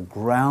us a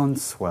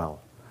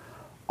groundswell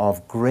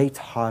of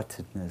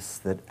great-heartedness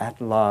that at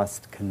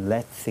last can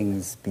let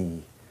things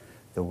be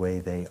the way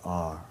they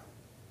are.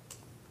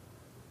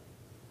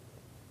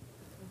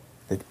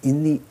 that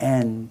in the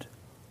end,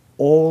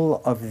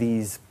 all of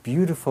these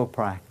beautiful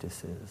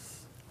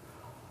practices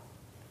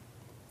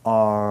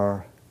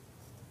are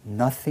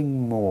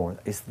nothing more,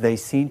 they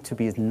seem to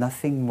be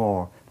nothing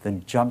more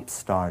than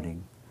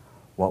jump-starting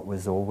what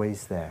was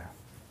always there,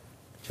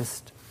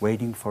 just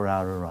waiting for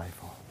our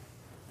arrival.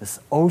 This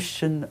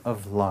ocean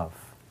of love,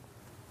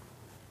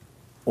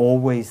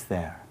 always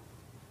there,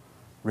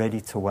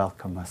 ready to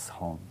welcome us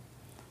home.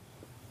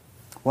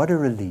 What a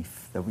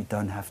relief that we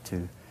don't have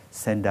to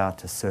send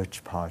out a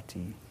search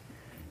party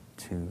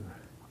to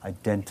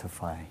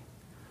identify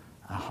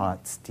our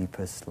heart's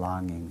deepest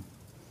longing.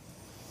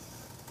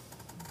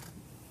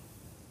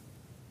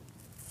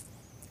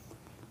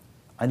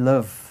 I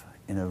live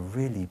in a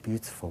really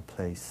beautiful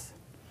place,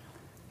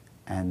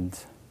 and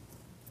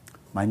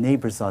my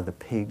neighbors are the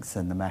pigs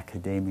and the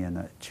macadamia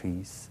nut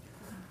trees.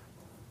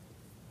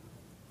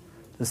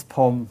 This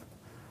poem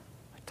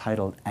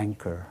titled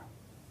Anchor.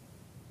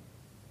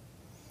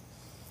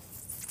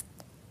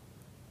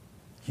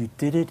 You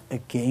did it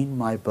again,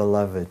 my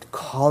beloved,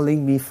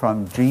 calling me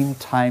from dream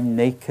time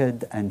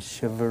naked and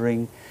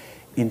shivering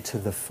into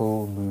the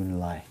full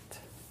moonlight.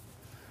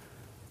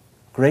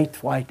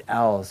 Great white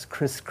owls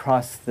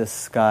crisscross the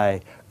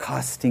sky,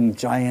 casting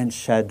giant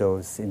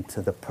shadows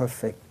into the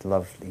perfect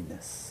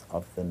loveliness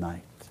of the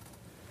night.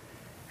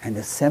 An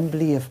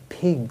assembly of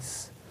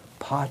pigs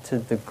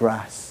parted the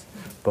grass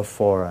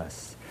before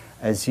us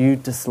as you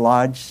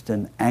dislodged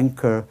an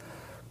anchor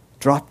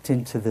dropped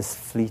into this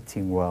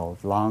fleeting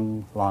world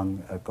long,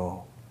 long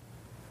ago.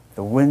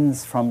 The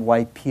winds from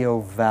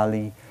Waipio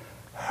Valley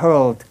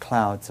hurled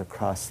clouds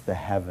across the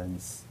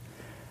heavens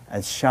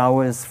as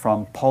showers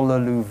from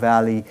Pololu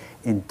Valley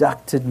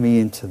inducted me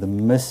into the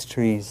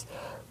mysteries,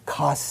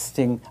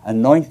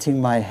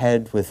 anointing my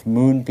head with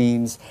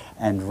moonbeams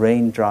and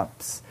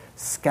raindrops,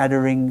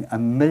 scattering a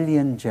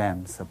million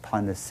gems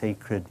upon a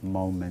sacred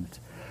moment,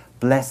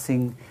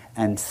 blessing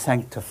and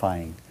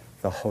sanctifying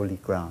the holy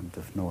ground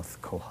of North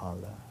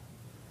Kohala.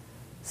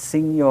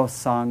 Sing your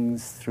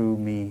songs through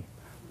me,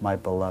 my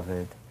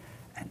beloved,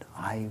 and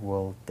I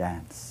will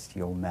dance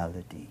your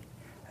melody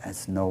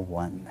as no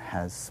one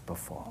has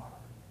before.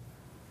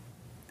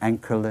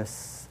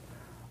 Anchorless,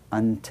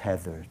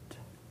 untethered,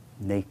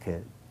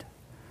 naked,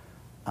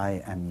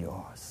 I am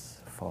yours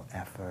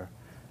forever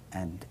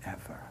and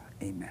ever.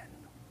 Amen.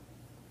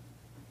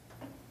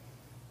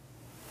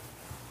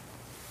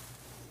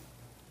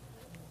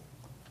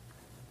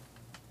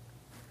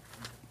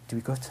 Do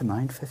we go to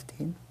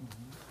 9:15?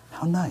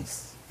 How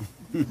nice.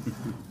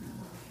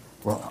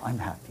 Well, I'm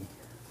happy.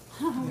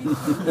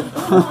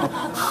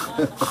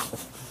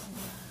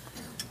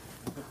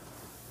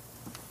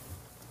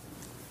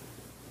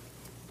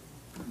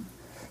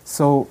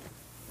 So,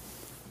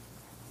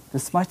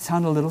 this might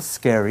sound a little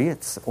scary.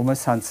 It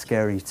almost sounds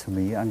scary to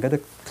me. I'm going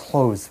to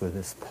close with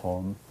this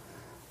poem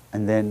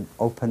and then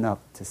open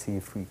up to see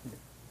if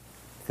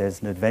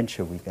there's an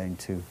adventure we're going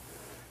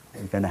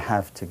to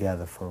have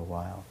together for a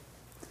while.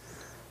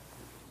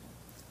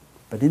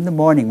 But in the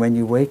morning when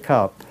you wake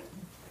up,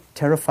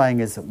 terrifying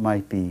as it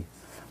might be,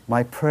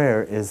 my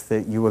prayer is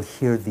that you will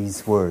hear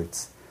these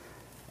words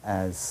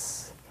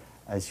as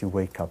you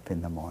wake up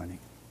in the morning.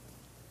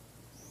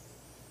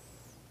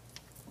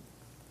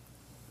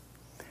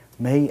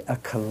 May a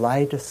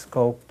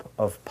kaleidoscope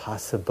of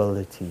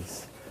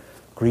possibilities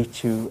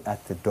greet you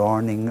at the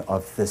dawning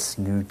of this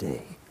new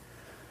day.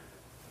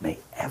 May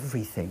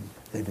everything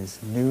that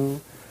is new,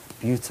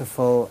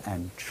 beautiful,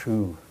 and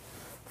true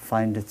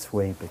find its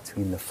way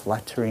between the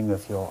fluttering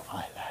of your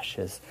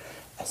eyelashes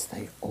as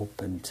they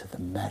open to the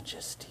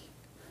majesty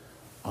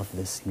of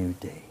this new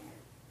day.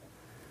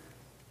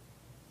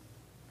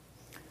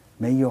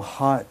 May your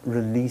heart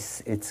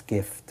release its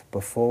gift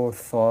before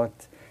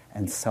thought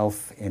and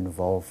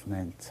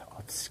self-involvement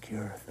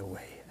obscure the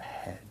way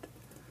ahead.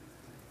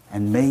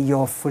 And may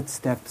your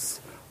footsteps,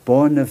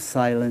 born of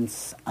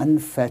silence,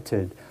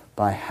 unfettered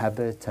by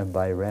habit and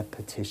by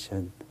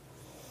repetition.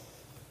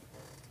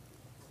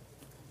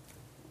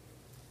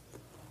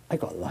 I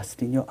got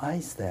lost in your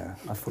eyes there.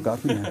 I've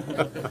forgotten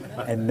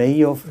that.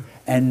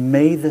 And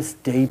may this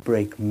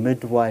daybreak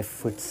midwife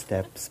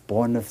footsteps,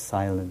 born of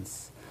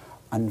silence,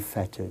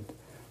 unfettered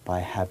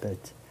by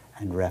habit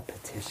and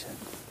repetition.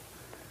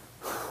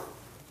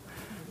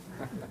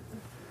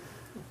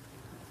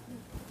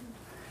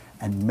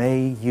 And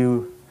may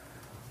you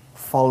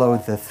follow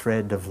the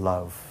thread of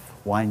love,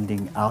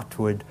 winding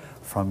outward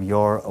from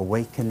your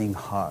awakening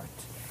heart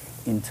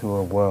into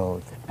a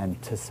world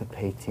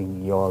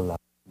anticipating your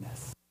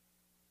loveliness.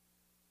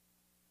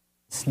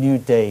 This new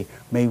day,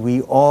 may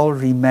we all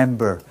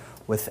remember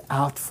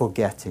without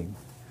forgetting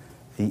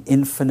the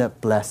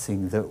infinite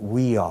blessing that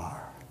we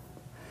are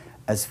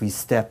as we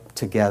step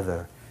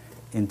together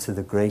into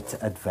the great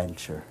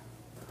adventure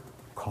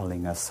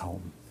calling us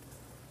home.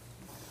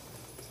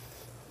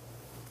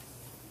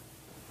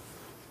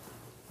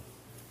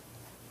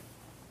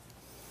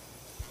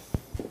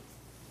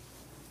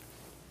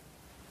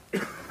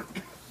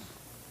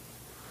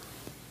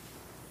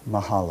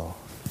 Mahalo.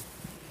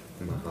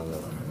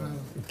 Mahalo.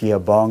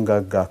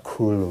 Giabonga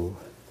Gakulu.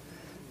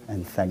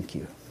 and thank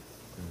you.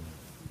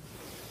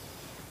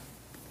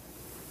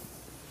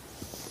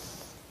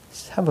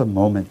 Just have a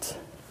moment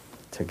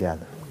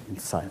together in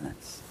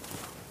silence,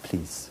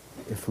 please,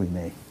 if we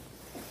may.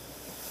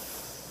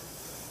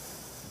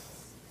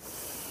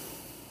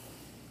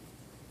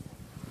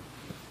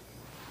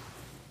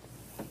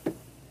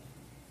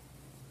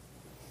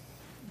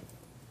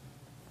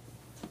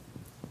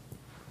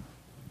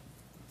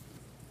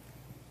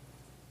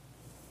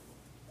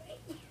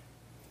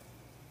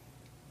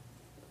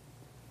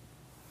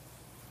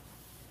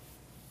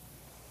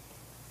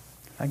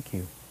 Thank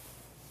you.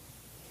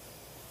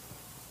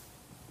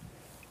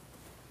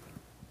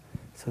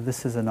 So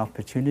this is an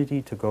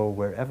opportunity to go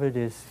wherever it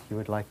is you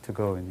would like to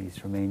go in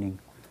these remaining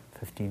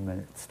 15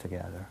 minutes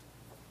together.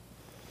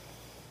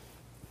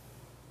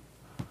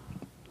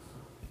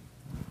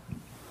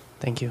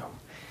 Thank you.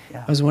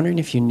 Yeah. I was wondering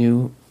if you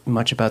knew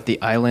much about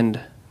the island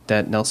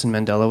that Nelson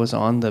Mandela was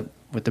on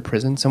with the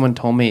prison. Someone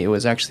told me it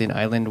was actually an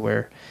island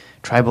where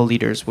tribal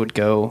leaders would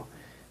go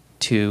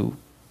to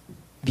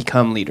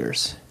become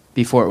leaders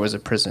before it was a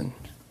prison.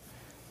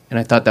 And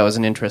I thought that was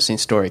an interesting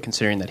story,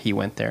 considering that he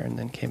went there and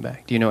then came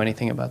back. Do you know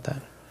anything about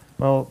that?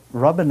 Well,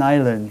 Robben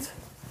Island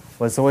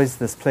was always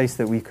this place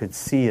that we could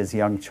see as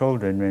young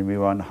children when we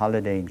were on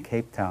holiday in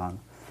Cape Town.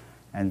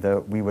 And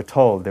we were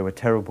told there were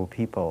terrible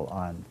people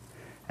on,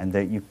 and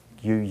that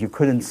you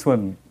couldn't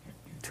swim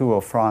to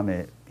or from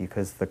it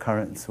because the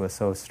currents were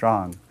so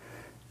strong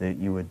that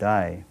you would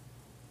die.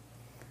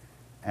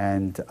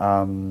 And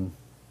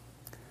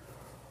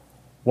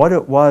what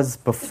it was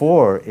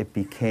before it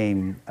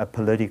became a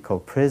political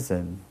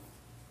prison,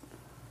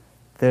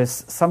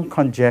 there's some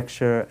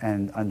conjecture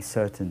and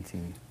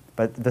uncertainty.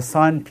 But the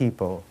San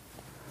people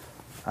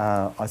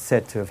are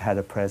said to have had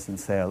a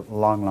presence there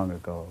long, long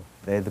ago.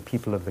 They're the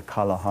people of the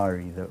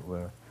Kalahari that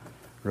were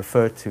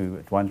referred to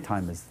at one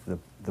time as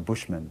the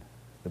Bushmen,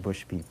 the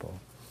Bush people.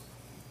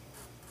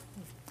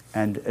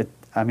 And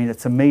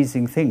it's an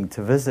amazing thing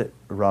to visit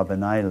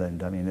Robben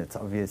Island. I mean, it's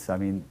obvious. I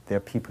mean, there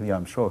are people here,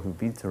 I'm sure, who've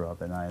been to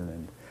Robben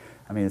Island.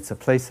 I mean, it's a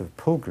place of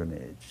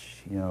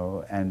pilgrimage,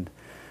 and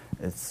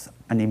it's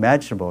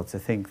unimaginable to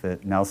think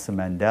that Nelson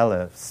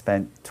Mandela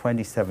spent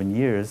 27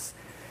 years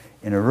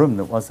in a room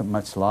that wasn't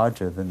much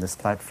larger than this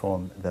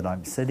platform that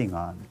I'm sitting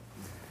on.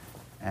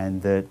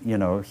 And that,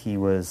 he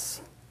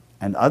was,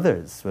 and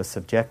others were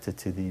subjected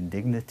to the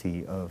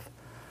indignity of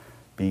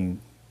being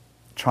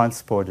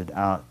transported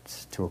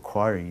out to a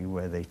quarry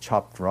where they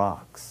chopped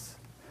rocks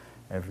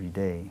every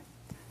day,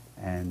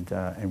 and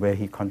where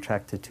he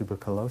contracted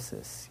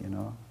tuberculosis,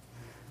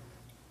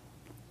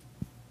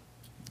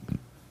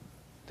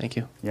 Thank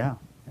you. Yeah.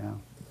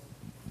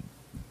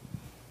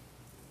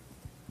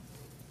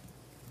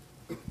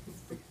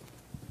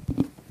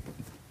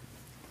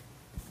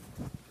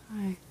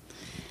 Hi.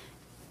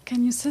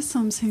 Can you say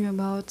something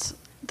about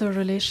the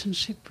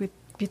relationship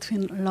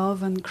between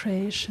love and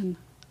creation?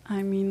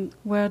 I mean,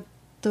 where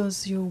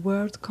does your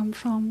word come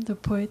from, the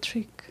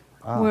poetic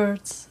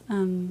words?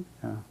 And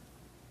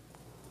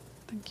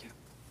thank you.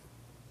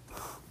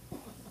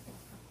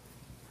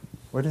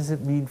 What does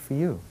it mean for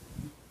you?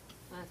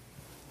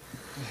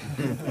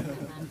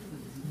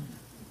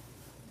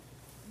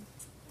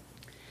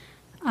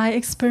 I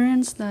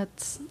experienced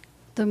that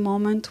the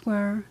moment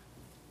where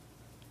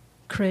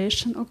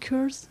creation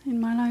occurs in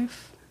my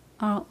life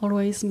are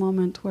always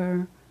moments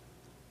where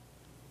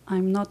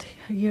I'm not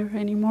here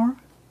anymore.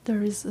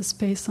 There is a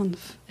space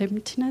of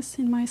emptiness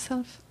in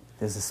myself.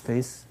 There's a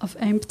space of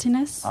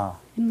emptiness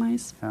in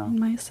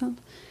myself,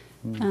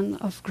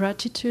 and of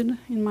gratitude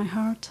in my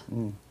heart.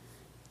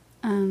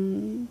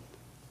 And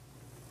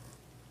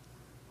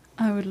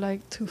I would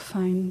like to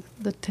find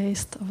the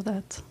taste of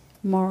that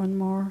more and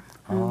more.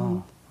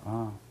 And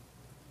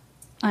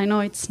I know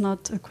it's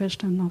not a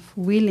question of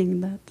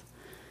willing that,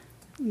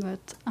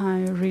 but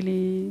I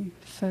really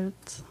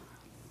felt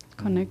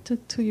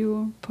connected to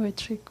your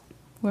poetic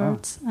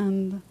words,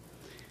 and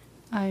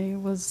I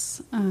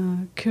was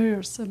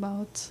curious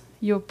about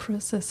your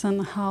process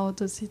and how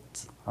does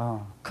it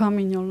come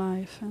in your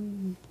life.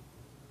 And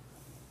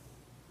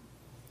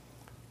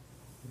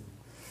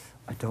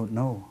I don't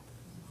know.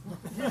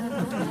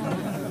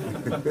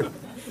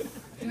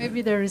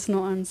 Maybe there is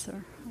no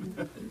answer.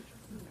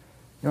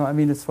 No, I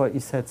mean, it's what you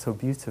said so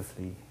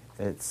beautifully.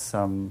 It's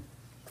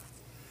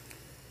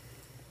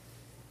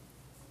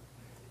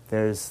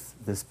there's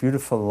this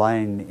beautiful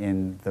line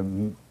in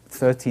the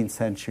 13th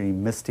century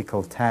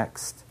mystical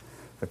text,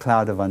 The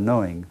Cloud of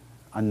Unknowing,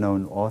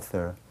 unknown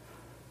author,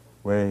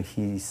 where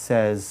he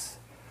says,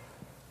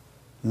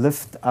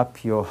 "Lift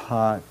up your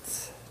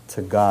heart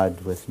to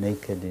God with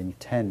naked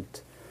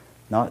intent,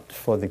 not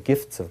for the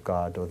gifts of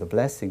God or the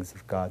blessings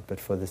of God, but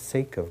for the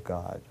sake of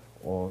God,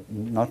 or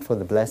not for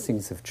the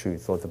blessings of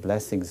truth or the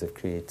blessings of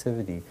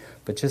creativity,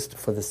 but just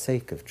for the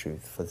sake of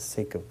truth, for the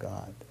sake of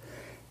God."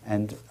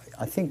 And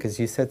I think, as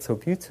you said so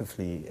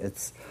beautifully,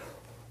 it's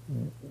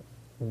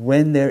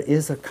when there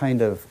is a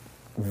kind of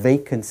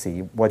vacancy,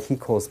 what he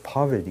calls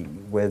poverty,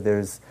 where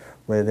there's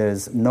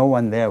no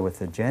one there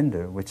with a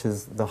gender, which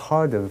is the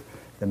heart of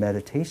the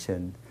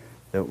meditation,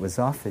 that was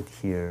offered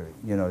here,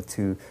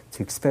 to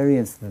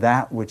experience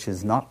that which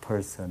is not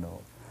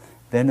personal,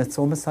 then it's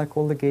almost like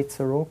all the gates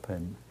are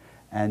open.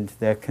 And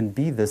there can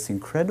be this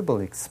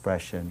incredible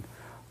expression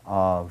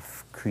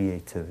of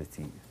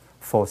creativity,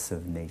 force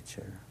of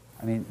nature.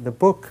 I mean, the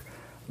book,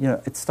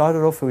 it started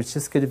off, it was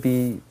just going to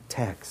be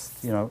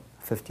text,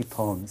 50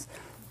 poems.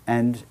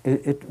 And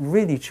it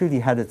really, truly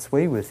had its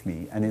way with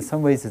me. And in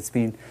some ways, it's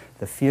been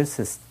the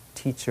fiercest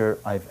teacher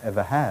I've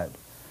ever had.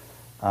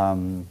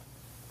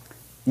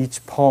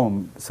 Each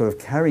poem sort of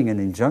carrying an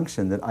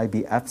injunction that I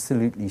be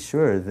absolutely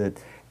sure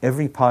that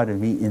every part of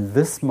me in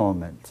this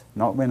moment,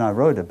 not when I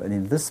wrote it, but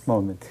in this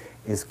moment,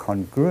 is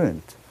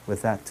congruent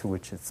with that to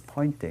which it's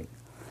pointing.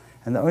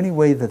 And the only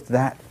way that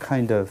that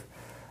kind of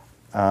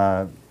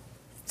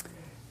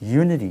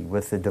unity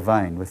with the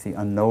divine, with the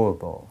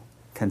unknowable,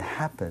 can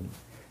happen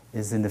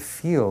is in a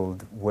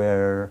field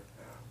where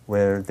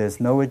there's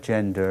no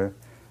agenda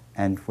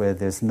and where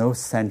there's no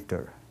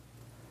center.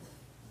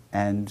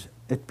 And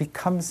it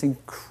becomes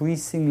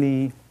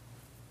increasingly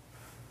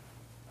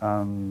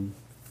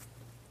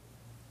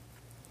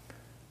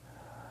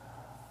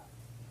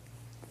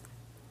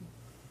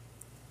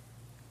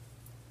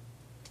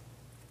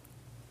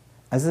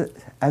as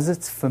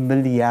its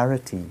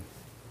familiarity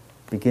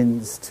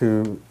begins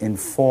to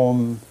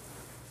inform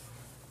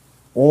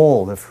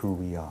all of who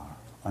we are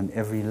on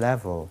every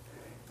level,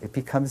 it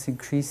becomes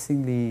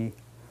increasingly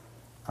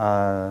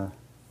the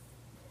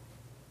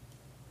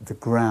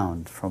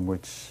ground from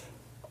which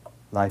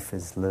life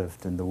is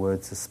lived and the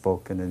words are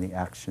spoken and the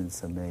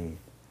actions are made.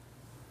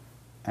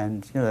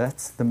 And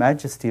that's the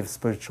majesty of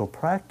spiritual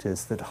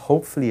practice, that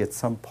hopefully at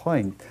some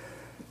point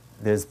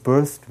there's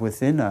birthed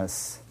within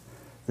us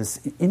this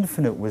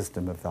infinite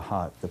wisdom of the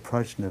heart, the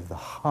prajna of the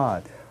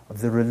heart,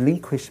 of the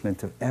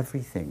relinquishment of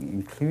everything,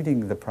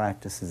 including the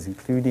practices,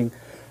 including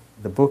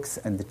the books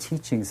and the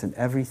teachings and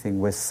everything,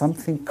 where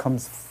something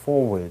comes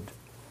forward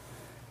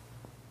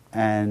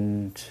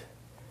and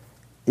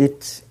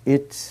it's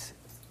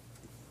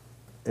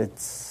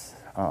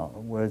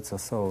words are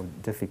so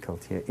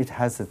difficult here. It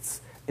has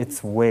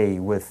its way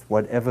with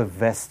whatever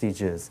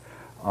vestiges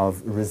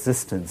of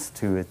resistance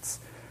to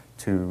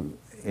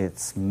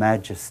its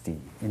majesty.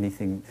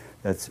 Anything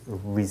that's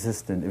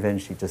resistant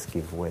eventually just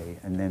give way.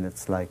 And then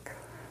it's like,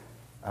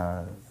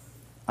 I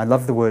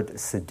love the word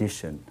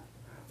sedition,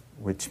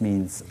 which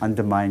means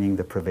undermining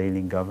the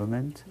prevailing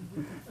government.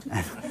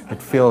 And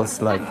it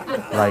feels like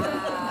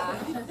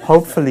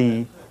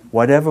hopefully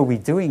whatever we're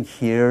doing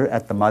here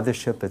at the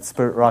mothership, at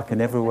Spirit Rock,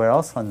 and everywhere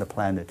else on the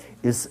planet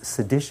is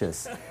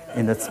seditious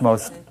in its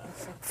most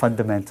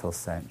fundamental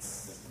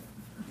sense.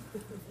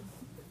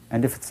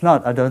 And if it's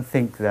not, I don't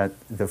think that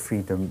the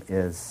freedom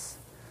is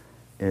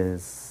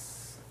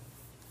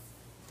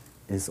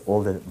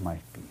all that it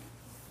might be.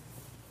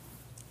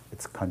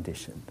 It's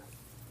conditioned,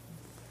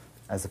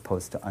 as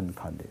opposed to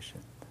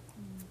unconditioned.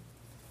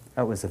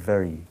 That was a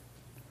very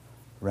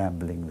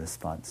rambling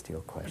response to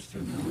your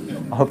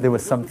question. I hope there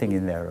was something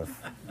in there of...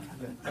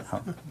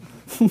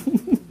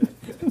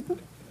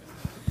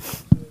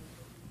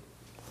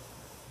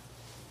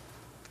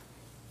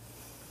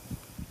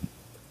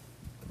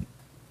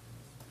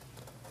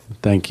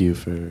 Thank you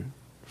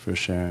for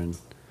sharing.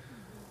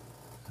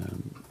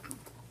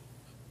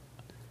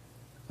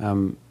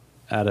 I'm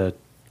at a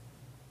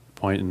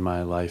point in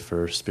my life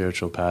or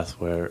spiritual path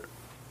where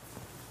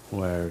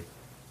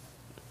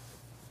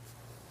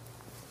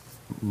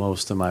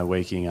most of my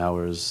waking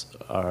hours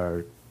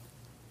are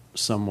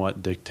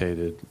somewhat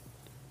dictated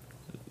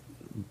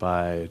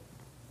by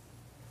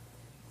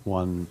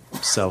one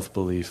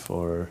self-belief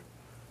or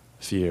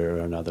fear or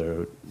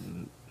another,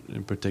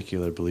 in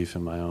particular belief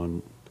in my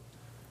own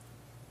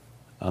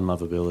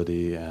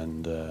unlovability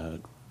and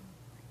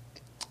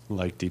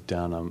like deep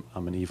down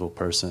I'm an evil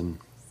person.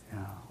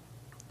 Yeah.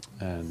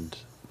 And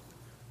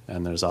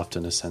there's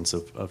often a sense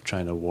of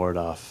trying to ward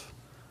off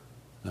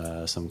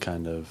some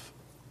kind of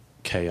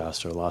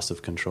chaos or loss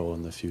of control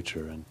in the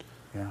future, and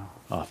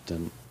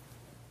often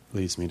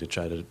leads me to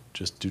try to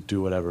just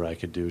do whatever I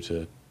could do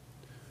to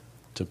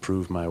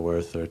prove my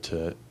worth or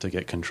to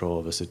get control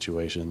of a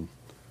situation.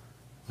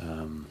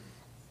 And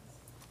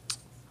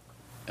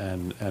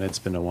it's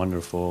been a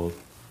wonderful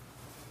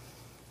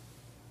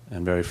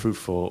and very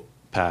fruitful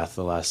path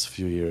the last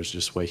few years,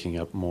 just waking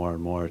up more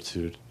and more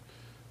to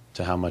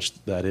how much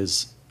that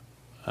is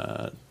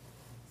a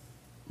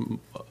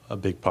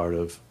big part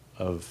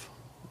of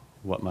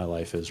what my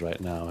life is right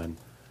now, and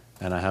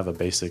I have a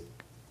basic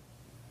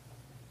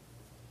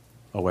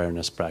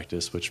awareness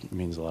practice, which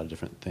means a lot of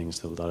different things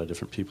to a lot of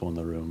different people in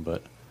the room,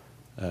 but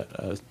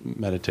a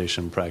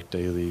meditation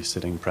daily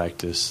sitting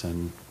practice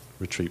and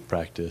retreat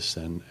practice,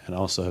 and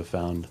also have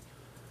found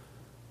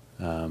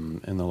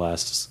in the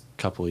last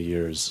couple of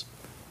years,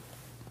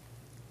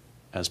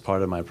 as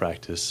part of my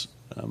practice,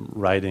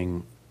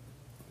 writing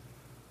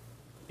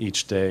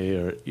each day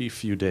or a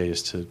few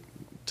days to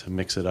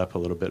mix it up a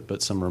little bit,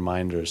 but some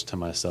reminders to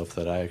myself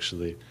that I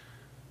actually,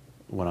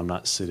 when I'm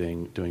not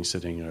doing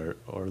sitting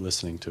or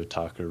listening to a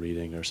talk or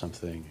reading or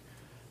something,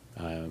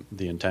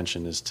 the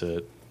intention is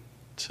to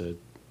to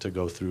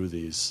go through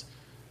these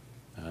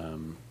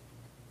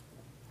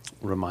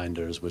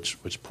reminders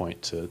which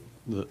point to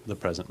the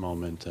present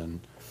moment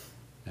and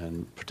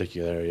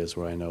particular areas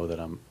where I know that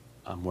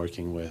I'm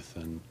working with,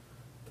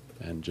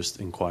 and just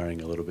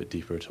inquiring a little bit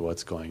deeper to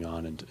what's going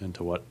on and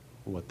into what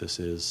this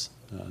is,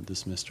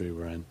 this mystery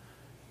we're in.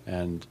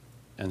 And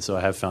so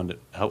I have found it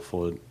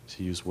helpful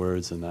to use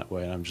words in that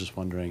way. And I'm just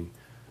wondering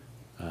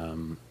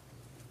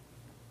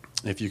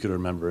if you could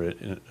remember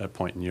it at a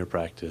point in your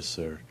practice,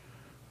 or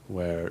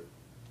where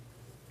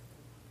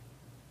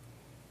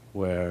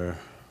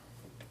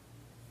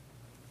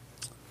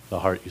the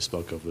heart you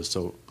spoke of was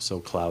so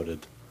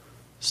clouded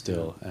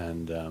still,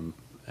 and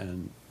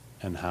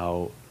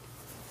how,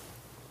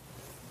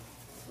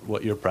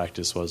 what your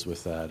practice was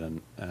with that,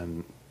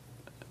 and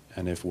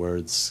if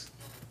words,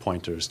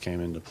 pointers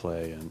came into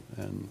play,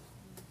 and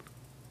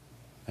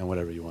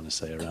whatever you want to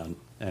say around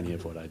any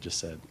of what I just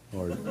said,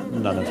 or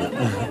none of it.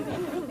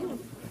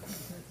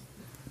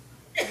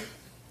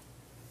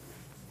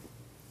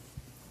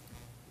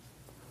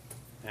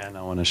 And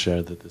I want to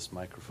share that this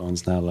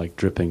microphone's now like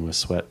dripping with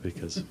sweat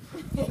because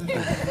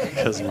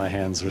my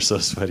hands were so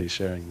sweaty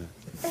sharing that.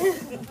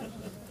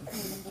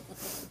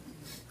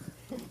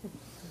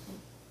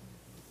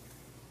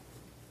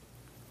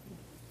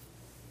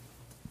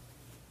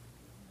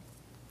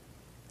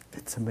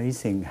 It's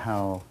amazing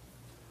how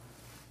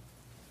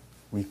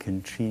we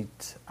can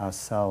treat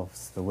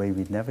ourselves the way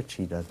we'd never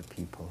treat other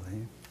people.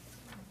 Eh?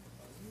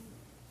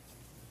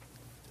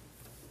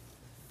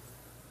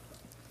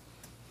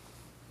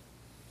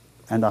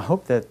 And I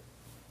hope that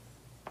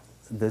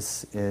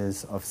this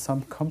is of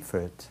some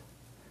comfort.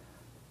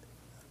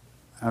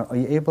 Are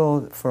you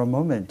able for a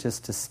moment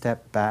just to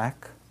step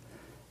back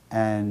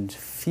and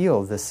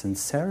feel the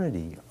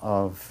sincerity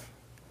of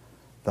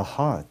the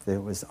heart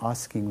that was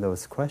asking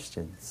those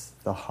questions,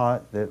 the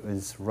heart that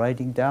was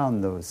writing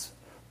down those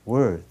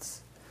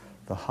words,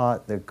 the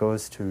heart that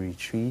goes to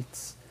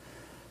retreats,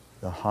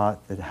 the heart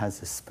that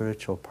has a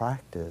spiritual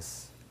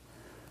practice?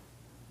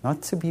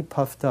 Not to be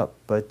puffed up,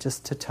 but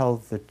just to tell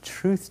the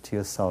truth to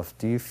yourself.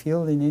 Do you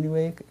feel in any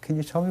way, can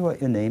you tell me what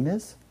your name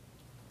is?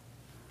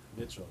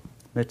 Mitchell.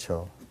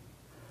 Mitchell.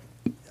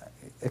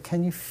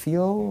 Can you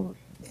feel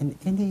in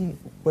any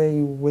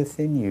way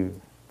within you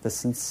the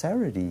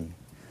sincerity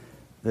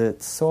that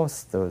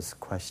sourced those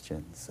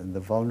questions and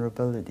the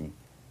vulnerability?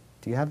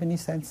 Do you have any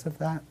sense of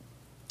that?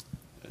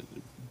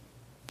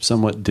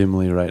 Somewhat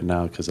dimly right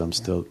now, because I'm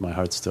still, my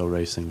heart's still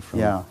racing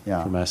from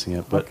asking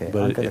it. But, okay,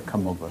 but I'm going to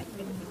come over.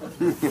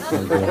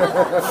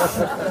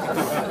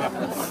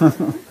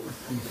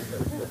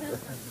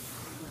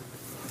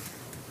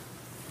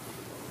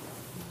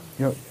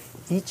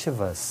 Each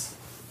of us,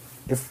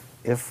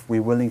 if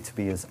we're willing to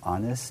be as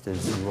honest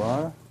as you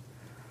are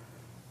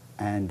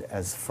and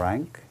as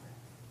frank,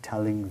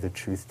 telling the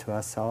truth to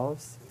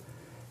ourselves,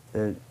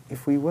 that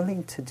if we're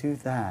willing to do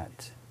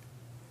that,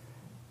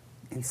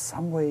 in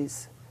some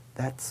ways,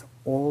 that's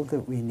all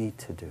that we need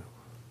to do.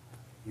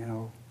 You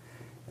know,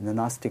 in the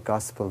Gnostic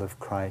Gospel of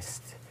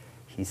Christ,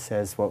 he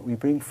says, what we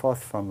bring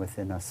forth from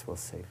within us will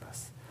save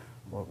us.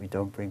 What we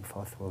don't bring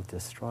forth will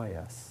destroy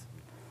us.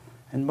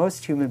 And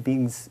most human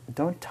beings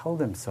don't tell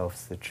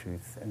themselves the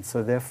truth, and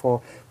so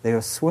therefore they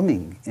are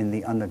swimming in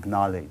the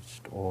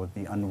unacknowledged or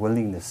the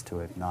unwillingness to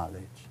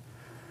acknowledge.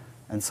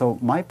 And so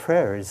my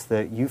prayer is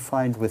that you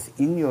find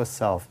within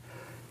yourself,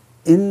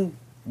 in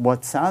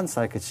what sounds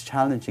like it's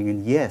challenging,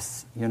 and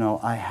yes, you know,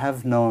 I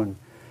have known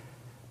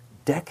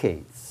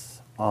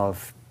decades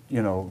of,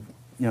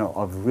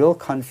 of real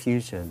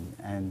confusion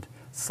and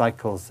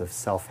cycles of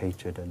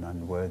self-hatred and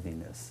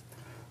unworthiness.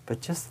 But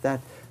just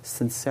that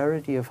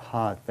sincerity of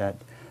heart,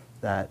 that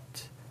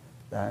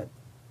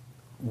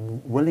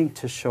willing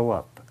to show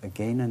up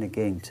again and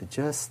again to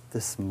just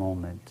this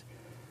moment,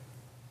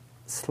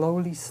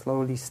 slowly,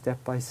 slowly,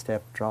 step by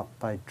step, drop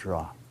by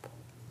drop.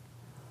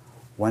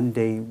 One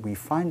day we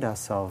find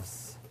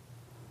ourselves,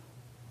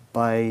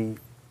 by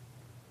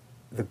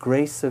the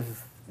grace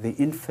of the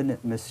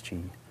infinite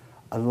mystery,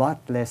 a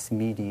lot less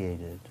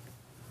mediated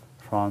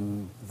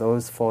from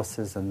those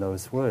forces and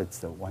those words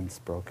that once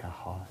broke our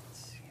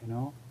hearts, you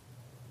know?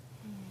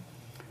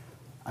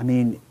 I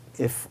mean,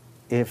 if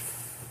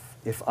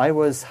I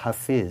was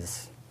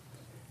Hafiz,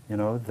 you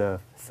know, the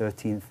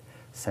 13th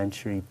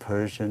century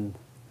Persian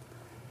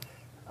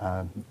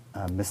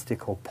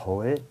mystical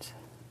poet,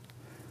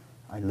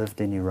 I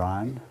lived in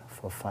Iran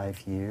for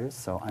 5 years,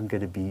 so I'm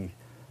going to be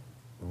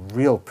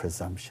real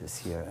presumptuous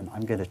here, and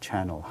I'm going to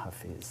channel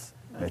Hafiz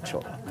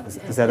Mitchell.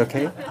 Is that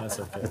okay? That's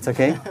okay. That's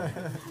okay?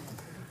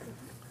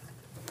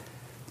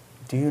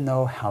 Do you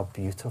know how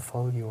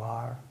beautiful you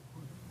are?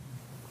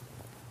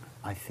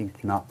 I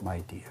think not, my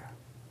dear.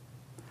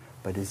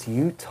 But as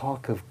you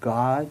talk of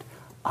God,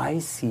 I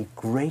see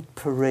great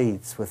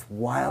parades with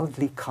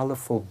wildly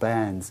colorful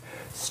bands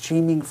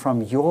streaming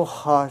from your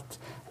heart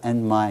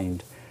and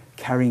mind,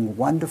 carrying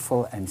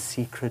wonderful and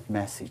secret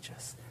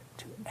messages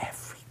to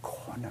every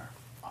corner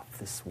of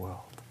this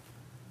world.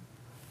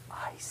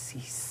 I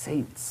see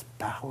saints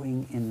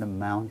bowing in the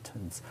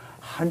mountains,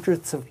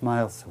 hundreds of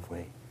miles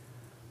away,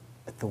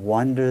 at the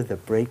wonder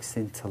that breaks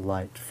into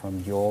light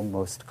from your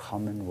most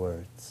common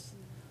words.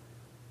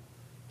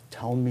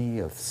 Tell me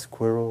of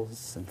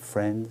squirrels and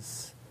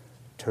friends,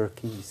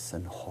 turkeys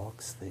and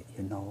hawks that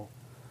you know.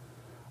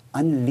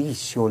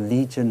 Unleash your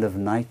legion of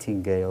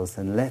nightingales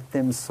and let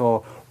them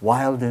soar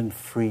wild and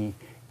free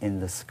in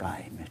the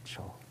sky,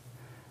 Mitchell.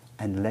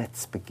 And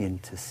let's begin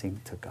to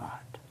sing to God.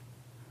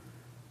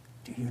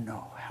 Do you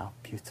know how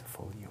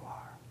beautiful you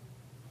are?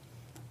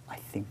 I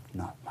think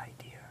not, my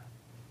dear.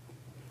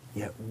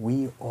 Yet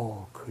we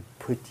all could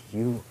put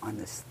you on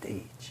a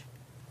stage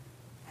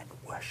and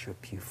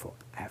worship you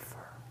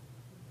forever.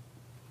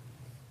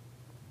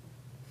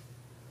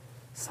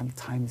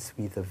 Sometimes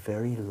we're the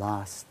very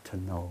last to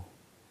know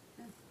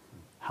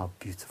how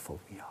beautiful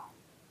we are.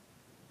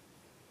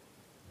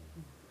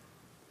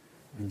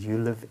 And you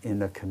live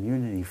in a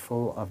community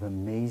full of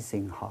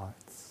amazing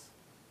hearts.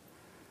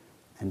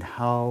 And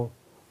how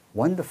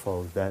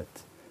wonderful that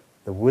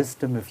the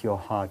wisdom of your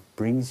heart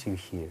brings you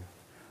here,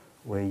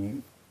 where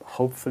you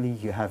hopefully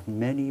you have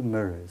many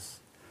mirrors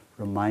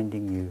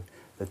reminding you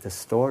that the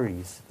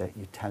stories that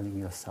you're telling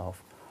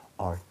yourself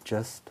are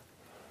just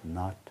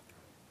not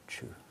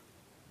true.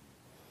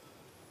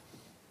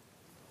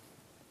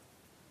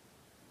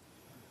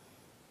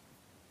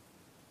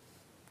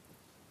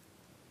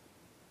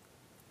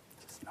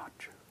 Just not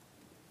true.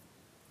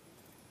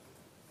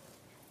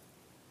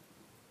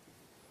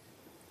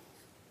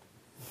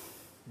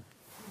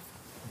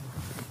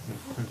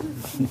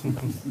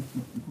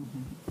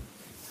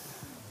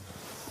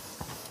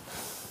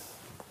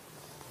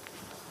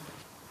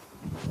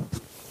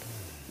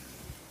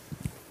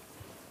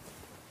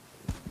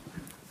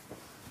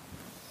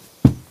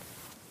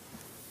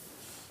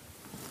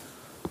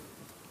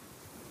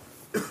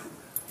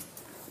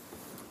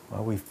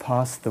 Well, we've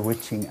passed the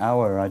witching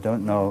hour. I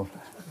don't know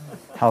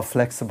how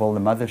flexible the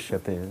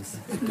mothership is.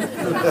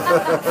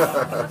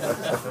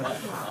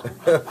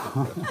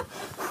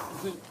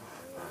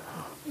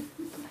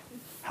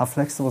 How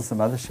flexible is the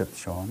mothership,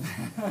 Sean?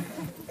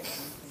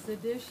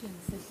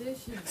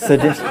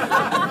 Sedition.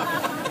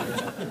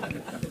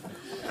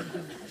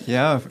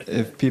 Yeah,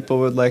 if people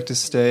would like to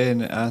stay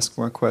and ask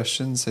more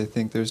questions, I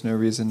think there's no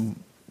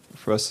reason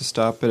for us to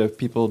stop. But if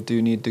people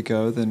do need to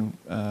go, then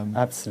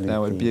Absolutely. that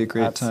would be a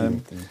great Absolutely.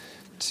 time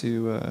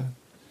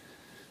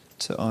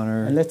to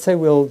honor. And let's say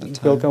we'll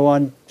go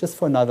on just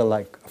for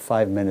another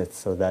 5 minutes,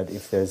 so that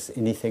if there's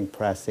anything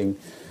pressing,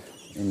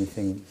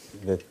 anything,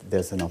 that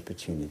there's an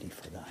opportunity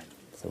for that.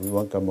 So we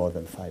won't go more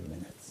than 5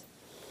 minutes.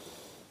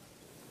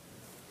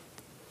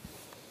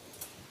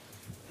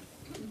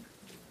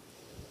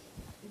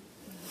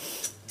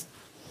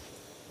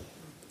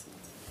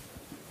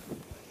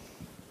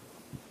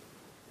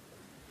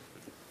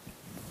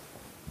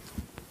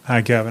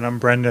 Hi, Gavin. I'm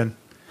Brendan.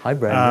 Hi,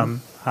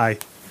 Brandon. Hi.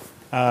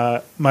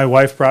 My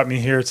wife brought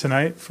me here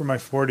tonight for my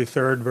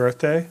 43rd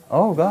birthday.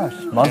 Oh, gosh.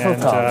 Mazel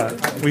tov.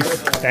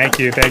 Thank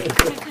you.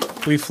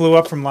 We flew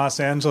up from Los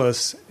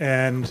Angeles,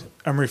 and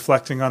I'm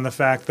reflecting on the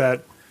fact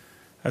that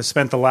I've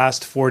spent the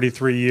last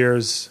 43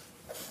 years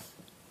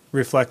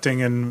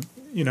reflecting and,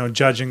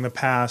 judging the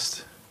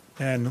past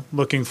and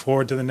looking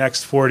forward to the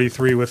next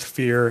 43 with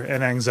fear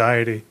and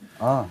anxiety.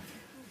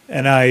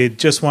 And I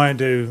just wanted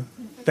to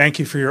thank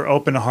you for your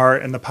open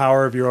heart and the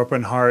power of your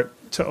open heart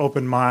to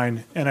open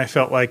mine. And I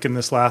felt like in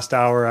this last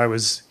hour I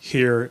was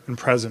here and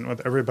present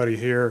with everybody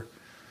here,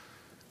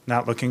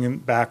 not looking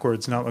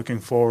backwards, not looking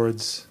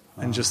forwards,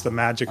 and just the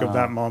magic of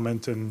that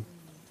moment. And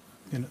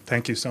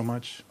thank you so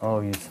much. Oh,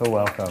 you're so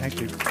welcome.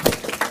 Thank you.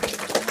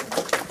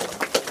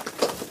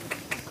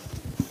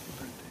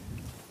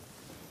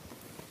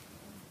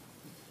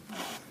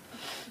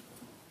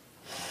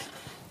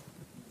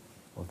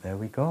 Well, there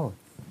we go.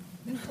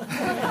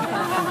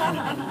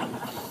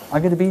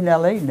 I'm going to be in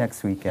LA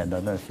next weekend. I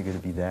don't know if you're going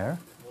to be there.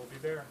 We'll be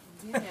there.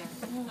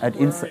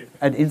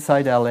 At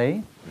Inside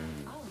LA.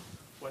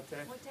 What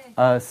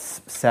day?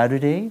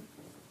 Saturday.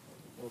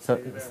 So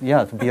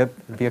yeah, it'll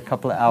be a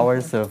couple of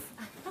hours of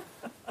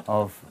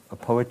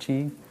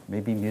poetry,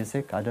 maybe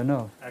music. I don't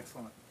know.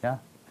 Excellent. Yeah.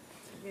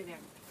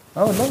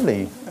 Oh,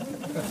 lovely.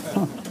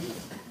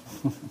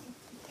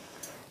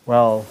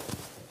 Well,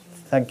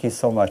 thank you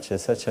so much.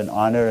 It's such an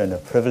honor and a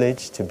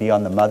privilege to be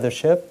on the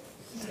mothership.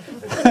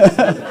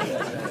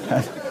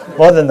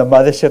 More than the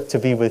mothership, to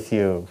be with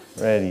you.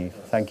 Really,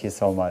 thank you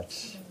so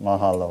much.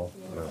 Mahalo.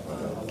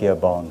 Gia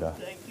bonga.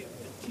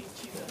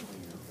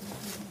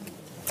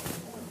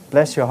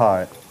 Bless your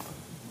heart.